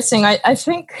tiered pricing, I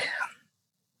think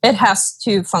it has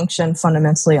to function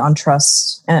fundamentally on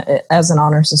trust as an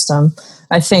honor system.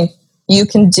 I think you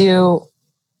can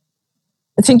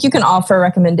offer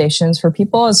recommendations for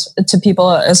people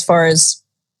as far as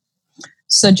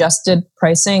suggested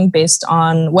pricing based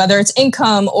on whether it's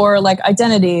income or like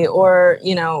identity or,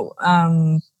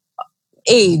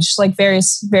 age, like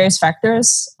various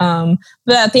factors. But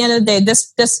at the end of the day,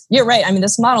 this you're right. I mean,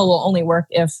 this model will only work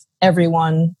if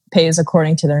everyone pays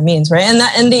according to their means, right?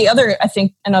 And the other, I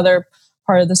think, another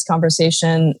part of this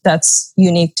conversation that's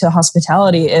unique to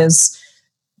hospitality is,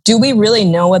 do we really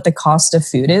know what the cost of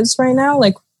food is right now?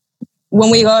 Like when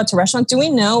we go out to restaurants, do we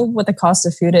know what the cost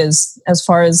of food is as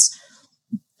far as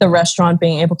the restaurant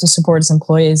being able to support its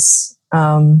employees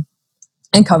and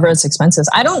cover its expenses?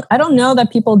 I don't know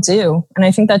that people do, and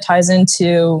I think that ties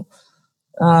into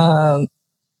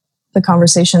the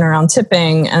conversation around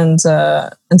tipping and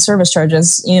service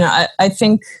charges. You know, I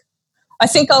think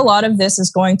a lot of this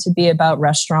is going to be about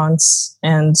restaurants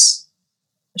and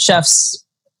chefs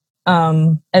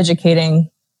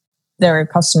educating their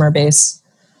customer base,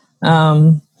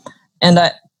 and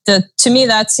to me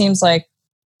that seems like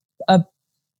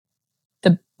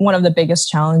one of the biggest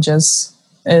challenges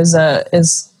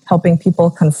is helping people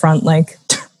confront like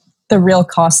the real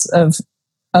costs of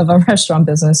a restaurant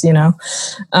business. You know,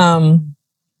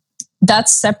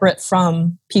 that's separate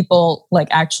from people like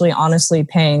actually honestly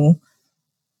paying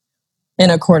in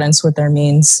accordance with their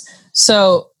means.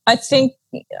 So I think,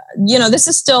 you know, this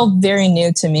is still very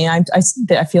new to me. I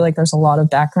feel like there's a lot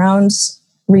of background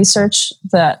research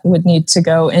that would need to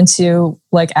go into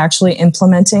like actually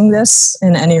implementing this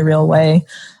in any real way.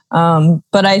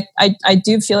 But I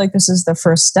do feel like this is the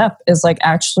first step, is like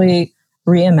actually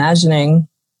reimagining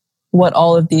what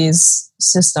all of these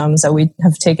systems that we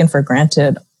have taken for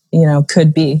granted, you know,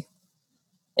 could be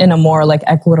in a more like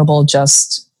equitable,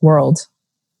 just world,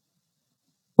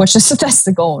 which is, that's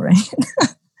the goal, right?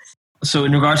 So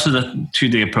in regards to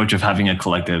the approach of having a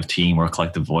collective team or a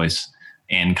collective voice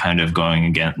and kind of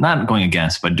not going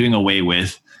against, but doing away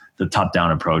with the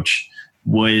top-down approach,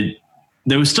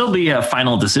 there would still be a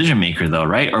final decision maker though,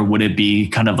 right? Or would it be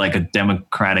kind of like a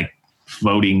democratic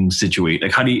voting situation?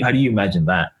 Like how do you imagine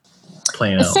that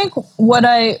playing out?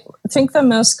 I think the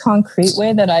most concrete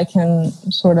way that I can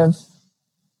sort of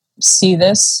see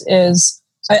this is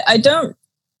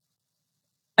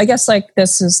I guess like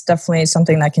this is definitely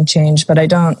something that can change, but I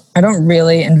don't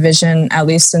really envision, at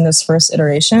least in this first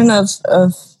iteration of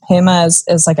HEMA,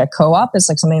 as like a co-op, as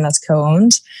like something that's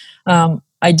co-owned.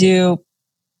 I do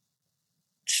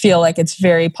feel like it's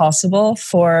very possible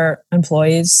for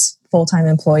employees, full-time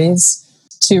employees,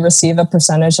 to receive a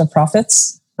percentage of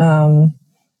profits. To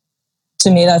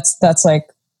me, that's like,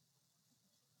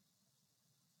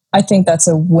 I think that's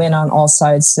a win on all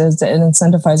sides. It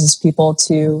incentivizes people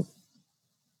to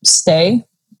stay,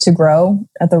 to grow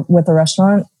with the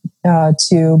restaurant,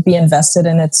 to be invested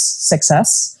in its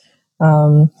success,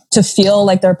 to feel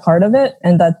like they're part of it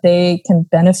and that they can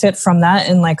benefit from that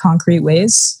in like concrete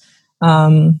ways.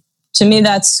 To me,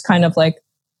 that's kind of like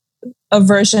a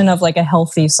version of like a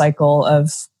healthy cycle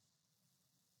of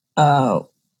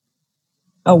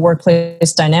a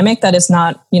workplace dynamic that is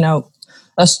not, you know,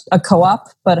 a co-op,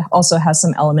 but also has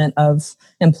some element of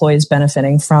employees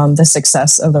benefiting from the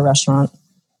success of the restaurant.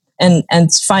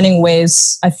 And finding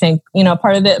ways, I think, you know,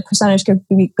 part of it, percentage could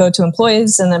go to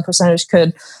employees, and then percentage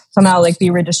could somehow like be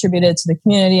redistributed to the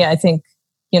community. I think,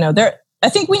 you know, I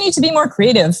think we need to be more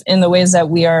creative in the ways that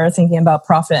we are thinking about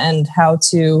profit and how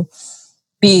to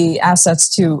be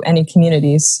assets to any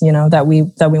communities, you know, that we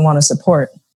want to support.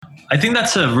 I think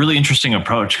that's a really interesting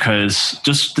approach, because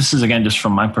this is again just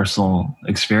from my personal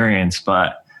experience,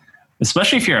 but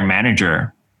especially if you're a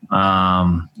manager,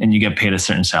 and you get paid a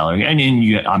certain salary,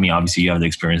 and obviously you have the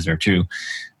experience there too.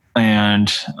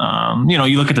 And, you know,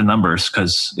 you look at the numbers,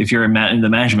 because if you're in the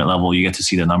management level, you get to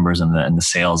see the numbers and the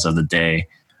sales of the day.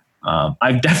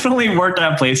 I've definitely worked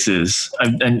at places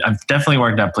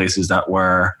that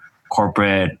were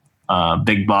corporate,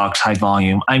 big box, high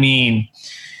volume. I mean,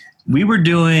 we were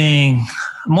doing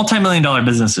multi-million-dollar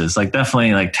businesses, like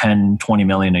definitely like 10, 20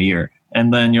 million a year.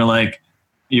 And then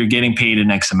you're getting paid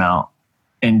an X amount.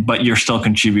 But you're still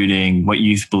contributing what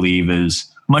you believe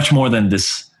is much more than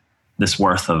this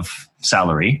worth of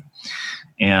salary.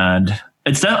 And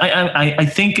I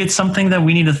think it's something that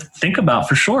we need to think about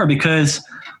for sure, because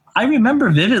I remember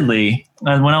vividly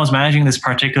when I was managing this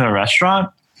particular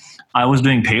restaurant, I was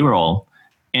doing payroll,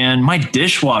 and my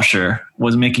dishwasher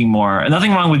was making more.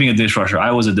 Nothing wrong with being a dishwasher.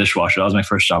 I was a dishwasher. That was my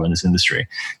first job in this industry.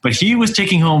 But he was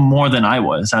taking home more than I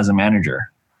was as a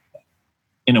manager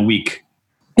in a week.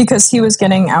 Because he was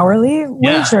getting hourly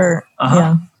wage, or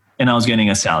yeah, and I was getting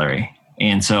a salary,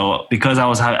 and so because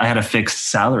I had a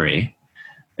fixed salary,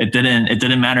 it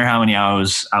didn't matter how many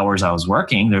hours I was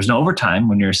working. There's no overtime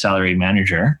when you're a salary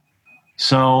manager.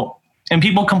 So, and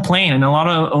people complain, and a lot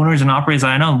of owners and operators that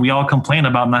I know, we all complain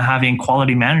about not having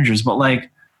quality managers. But like,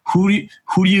 who do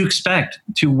you expect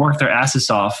to work their asses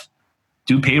off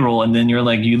do payroll, and then you're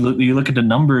like, you look at the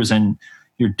numbers, and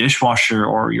your dishwasher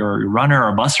or your runner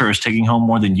or busser is taking home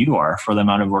more than you are for the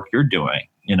amount of work you're doing,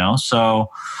 So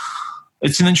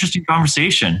it's an interesting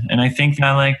conversation. And I think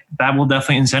that will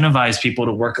definitely incentivize people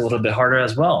to work a little bit harder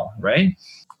as well. Right.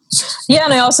 Yeah.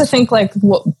 And I also think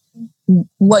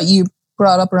what you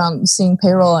brought up around seeing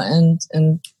payroll and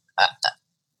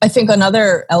I think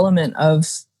another element of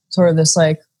sort of this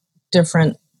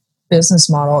different business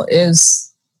model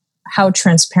is how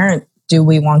transparent do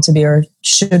we want to be, or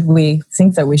should we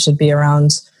think that we should be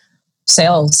around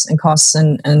sales and costs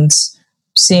and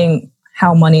seeing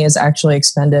how money is actually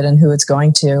expended and who it's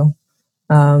going to.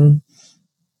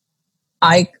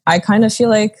 I kind of feel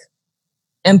like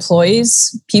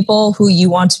employees, people who you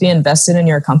want to be invested in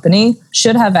your company,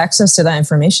 should have access to that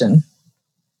information.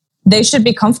 They should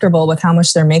be comfortable with how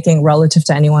much they're making relative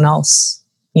to anyone else.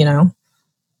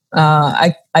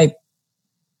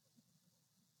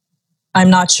 I'm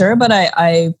not sure, but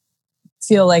I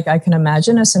feel like I can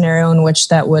imagine a scenario in which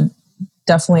that would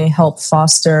definitely help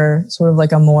foster sort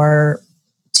of a more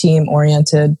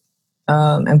team-oriented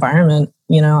environment.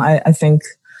 I think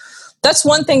that's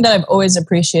one thing that I've always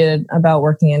appreciated about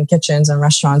working in kitchens and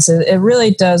restaurants. It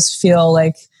really does feel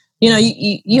like,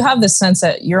 you have this sense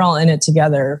that you're all in it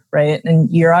together, right? And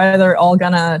you're either all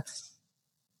gonna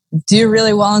do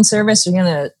really well in service,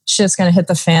 shit's gonna hit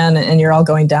the fan and you're all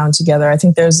going down together. I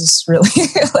think there's this really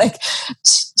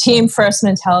team first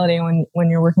mentality when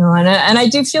you're working online. And I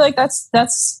do feel like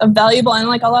that's a valuable, and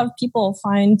a lot of people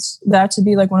find that to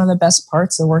be one of the best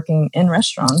parts of working in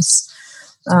restaurants.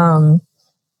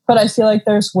 But I feel like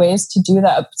there's ways to do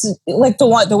that.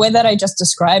 The way that I just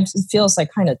described, it feels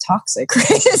kind of toxic, right?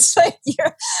 It's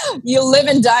you live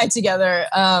and die together.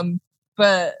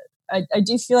 But I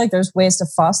do feel like there's ways to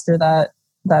foster that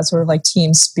sort of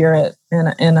team spirit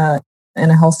in a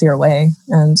healthier way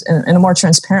and in a more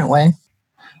transparent way.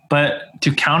 But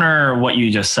to counter what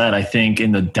you just said, I think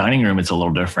in the dining room, it's a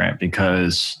little different,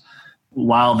 because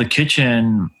while the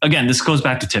kitchen, again, this goes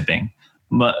back to tipping,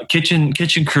 but kitchen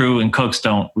crew and cooks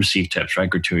don't receive tips, right?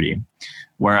 Gratuity.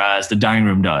 Whereas the dining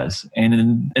room does.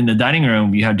 And in the dining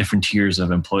room, you have different tiers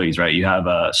of employees, right? You have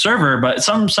a server, but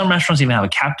some restaurants even have a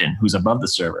captain who's above the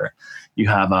server. You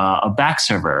have a back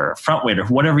server, front waiter,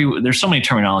 there's so many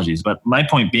terminologies. But my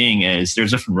point being is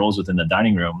there's different roles within the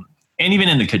dining room and even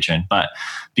in the kitchen. But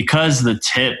because the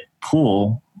tip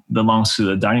pool belongs to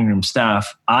the dining room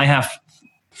staff, I have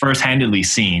first-handedly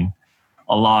seen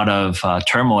a lot of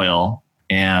turmoil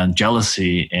and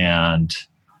jealousy and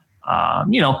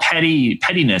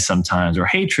pettiness sometimes, or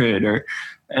hatred,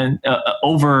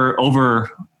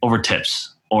 over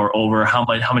tips, or over how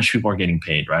much people are getting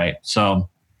paid, right? So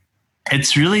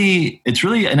it's really,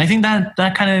 and I think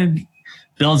that kind of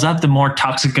builds up the more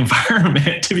toxic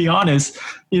environment, to be honest.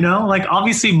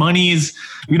 Obviously money is,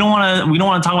 we don't want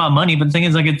to talk about money, but the thing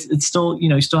is it's still,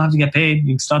 you still have to get paid.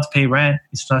 You still have to pay rent.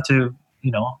 You still have to,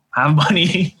 have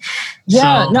money.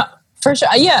 Yeah, so. No, for sure.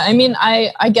 Yeah. I mean,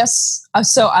 I guess,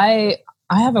 so I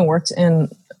haven't worked in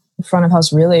front of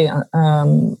house really,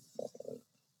 the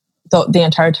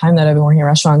entire time that I've been working in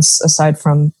restaurants, aside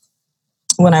from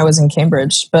when I was in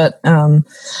Cambridge. But,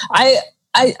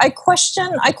 I question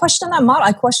that model.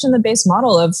 I question the base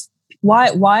model of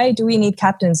why do we need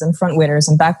captains and front waiters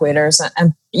and back waiters?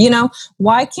 And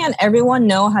why can't everyone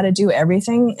know how to do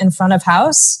everything in front of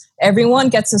house? Everyone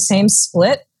gets the same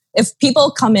split. If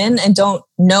people come in and don't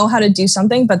know how to do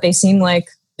something, but they seem like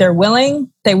they're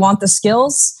willing, they want the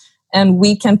skills, and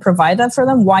we can provide that for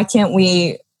them, why can't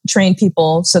we train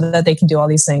people so that they can do all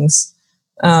these things?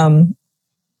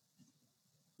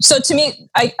 So to me,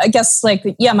 I guess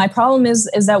my problem is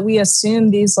that we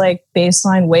assume these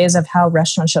baseline ways of how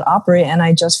restaurants should operate. And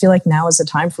I just feel like now is the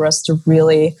time for us to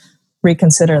really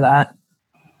reconsider that.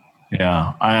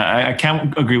 Yeah, I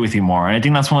can't agree with you more. And I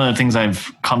think that's one of the things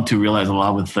I've come to realize a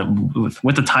lot with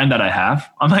the time that I have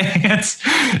on my hands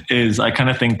is I kind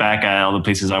of think back at all the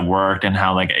places I've worked and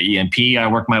how at EMP, I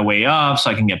work my way up so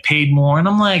I can get paid more. And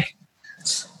I'm like,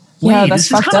 wait, that's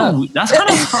fucked up. That's kind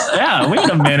of, yeah, wait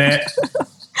a minute.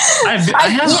 I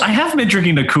have been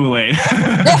drinking the Kool-Aid.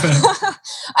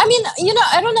 I mean,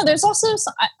 I don't know. There's also,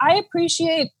 I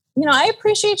appreciate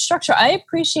structure. I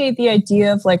appreciate the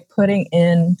idea of putting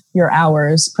in your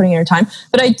hours, putting in your time.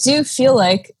 But I do feel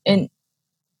like it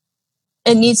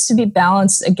needs to be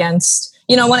balanced against,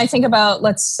 when I think about,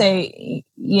 let's say,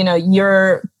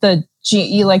 you're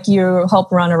you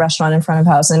help run a restaurant in front of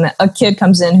house, and a kid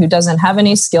comes in who doesn't have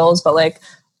any skills, but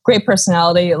great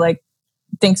personality,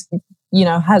 thinks,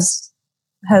 has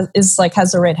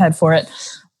the right head for it.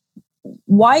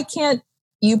 Why can't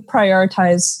you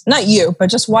prioritize, not you, but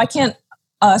just why can't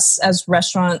us as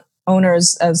restaurant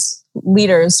owners, as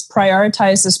leaders,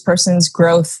 prioritize this person's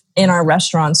growth in our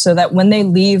restaurant so that when they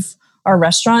leave our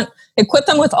restaurant, equip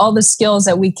them with all the skills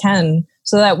that we can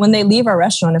so that when they leave our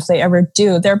restaurant, if they ever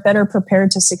do, they're better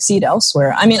prepared to succeed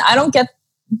elsewhere. I mean, I don't get,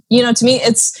 to me,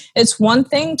 it's one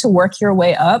thing to work your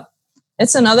way up.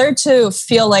 It's another to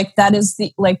feel like that is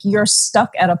you're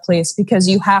stuck at a place because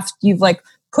you've like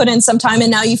put in some time and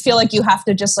now you feel like you have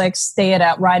to just like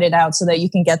ride it out so that you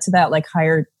can get to that like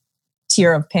higher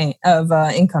tier of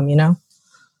income,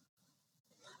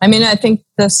 I mean, I think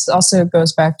this also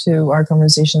goes back to our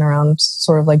conversation around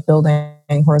sort of like building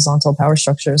horizontal power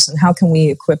structures and how can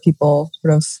we equip people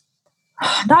sort of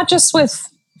not just with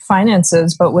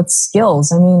finances, but with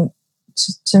skills. I mean,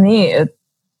 to me,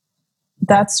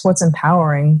 that's what's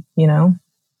empowering, You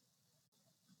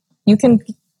can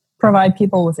provide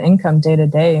people with income day to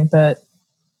day, but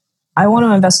I want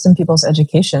to invest in people's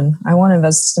education. I want to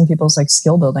invest in people's like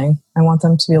skill building. I want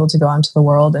them to be able to go out into the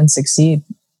world and succeed.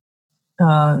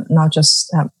 Not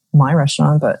just at my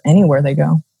restaurant, but anywhere they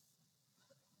go.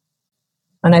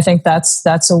 And I think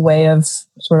that's a way of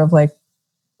sort of like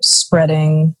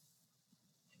spreading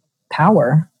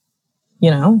power,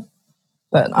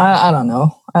 but I don't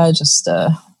know. I just,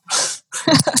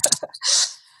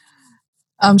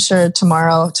 I'm sure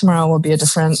tomorrow will be a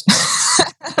different.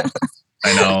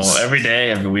 I know every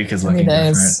day, every week is looking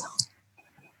different.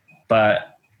 But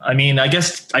I mean, I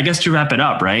guess to wrap it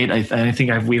up, right? I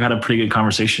think we've had a pretty good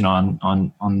conversation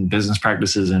on business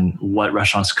practices and what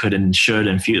restaurants could and should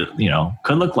and feel,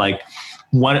 could look like.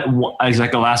 What is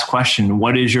like the last question?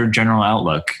 What is your general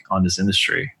outlook on this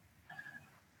industry?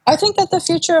 I think that the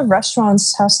future of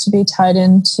restaurants has to be tied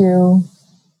into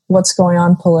what's going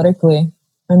on politically.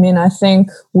 I mean, I think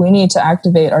we need to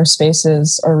activate our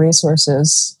spaces, our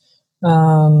resources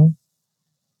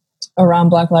around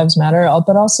Black Lives Matter,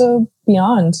 but also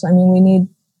beyond. I mean,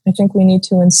 I think we need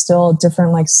to instill a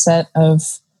different like set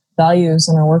of values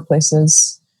in our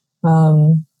workplaces.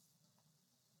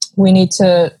 We need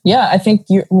to, I think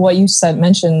what you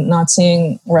mentioned, not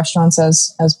seeing restaurants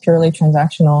as purely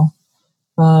transactional,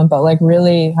 but like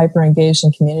really hyper engaged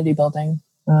in community building.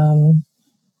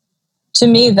 To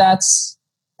me, that's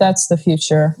the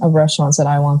future of restaurants that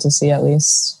I want to see, at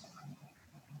least.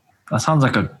 That sounds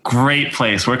like a great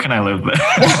place. Where can I live there?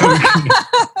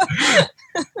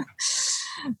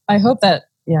 I hope that,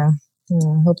 I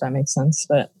hope that makes sense.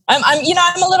 But I'm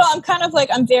kind of like,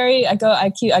 I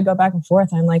go back and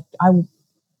forth. I'm like, am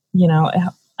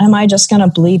I just going to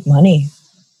bleed money?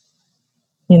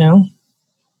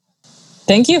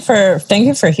 Thank you for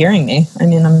hearing me. I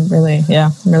mean, I'm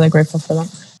really grateful for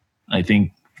that. I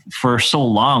think for so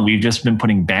long, we've just been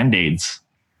putting Band-Aids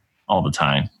all the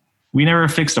time. We never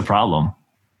fixed a problem.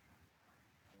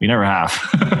 We never have,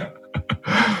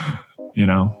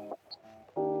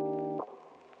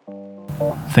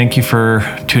 Thank you for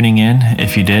tuning in.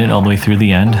 If you did all the way through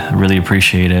the end, I really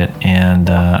appreciate it. And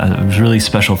a really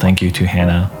special thank you to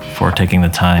Hannah for taking the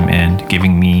time and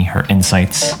giving me her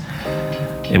insights.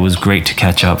 It was great to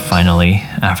catch up finally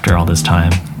after all this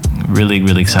time. Really,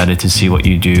 really excited to see what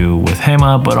you do with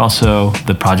Hema, but also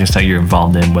the projects that you're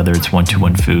involved in, whether it's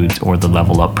 121 Foods or the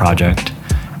Level Up project.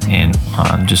 And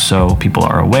just so people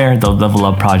are aware, the Level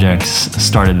Up projects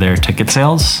started their ticket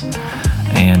sales,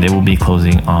 and it will be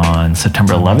closing on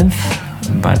September 11th.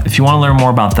 But if you want to learn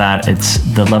more about that, it's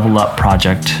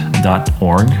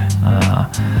thelevelupproject.org.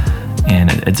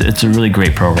 And it's a really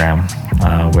great program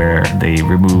where they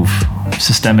remove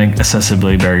systemic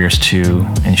accessibility barriers to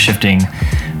and shifting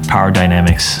power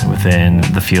dynamics within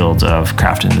the field of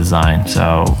craft and design.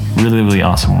 So really, really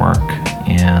awesome work.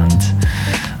 And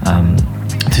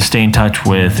to stay in touch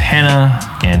with Hannah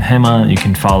and Hema, you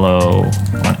can follow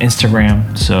on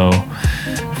Instagram. So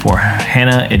for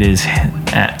Hannah, it is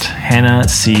at Hannah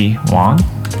C. Wong.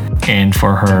 And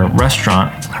for her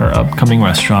restaurant, her upcoming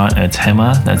restaurant, it's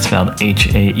Hema. That's spelled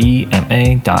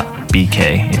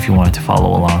HAEMA.BK if you wanted to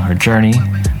follow along her journey.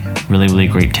 Really, really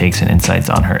great takes and insights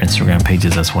on her Instagram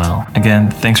pages as well. Again,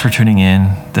 thanks for tuning in.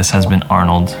 This has been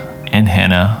Arnold and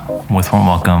Hannah with Warm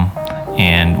Welcome,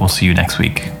 and we'll see you next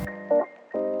week.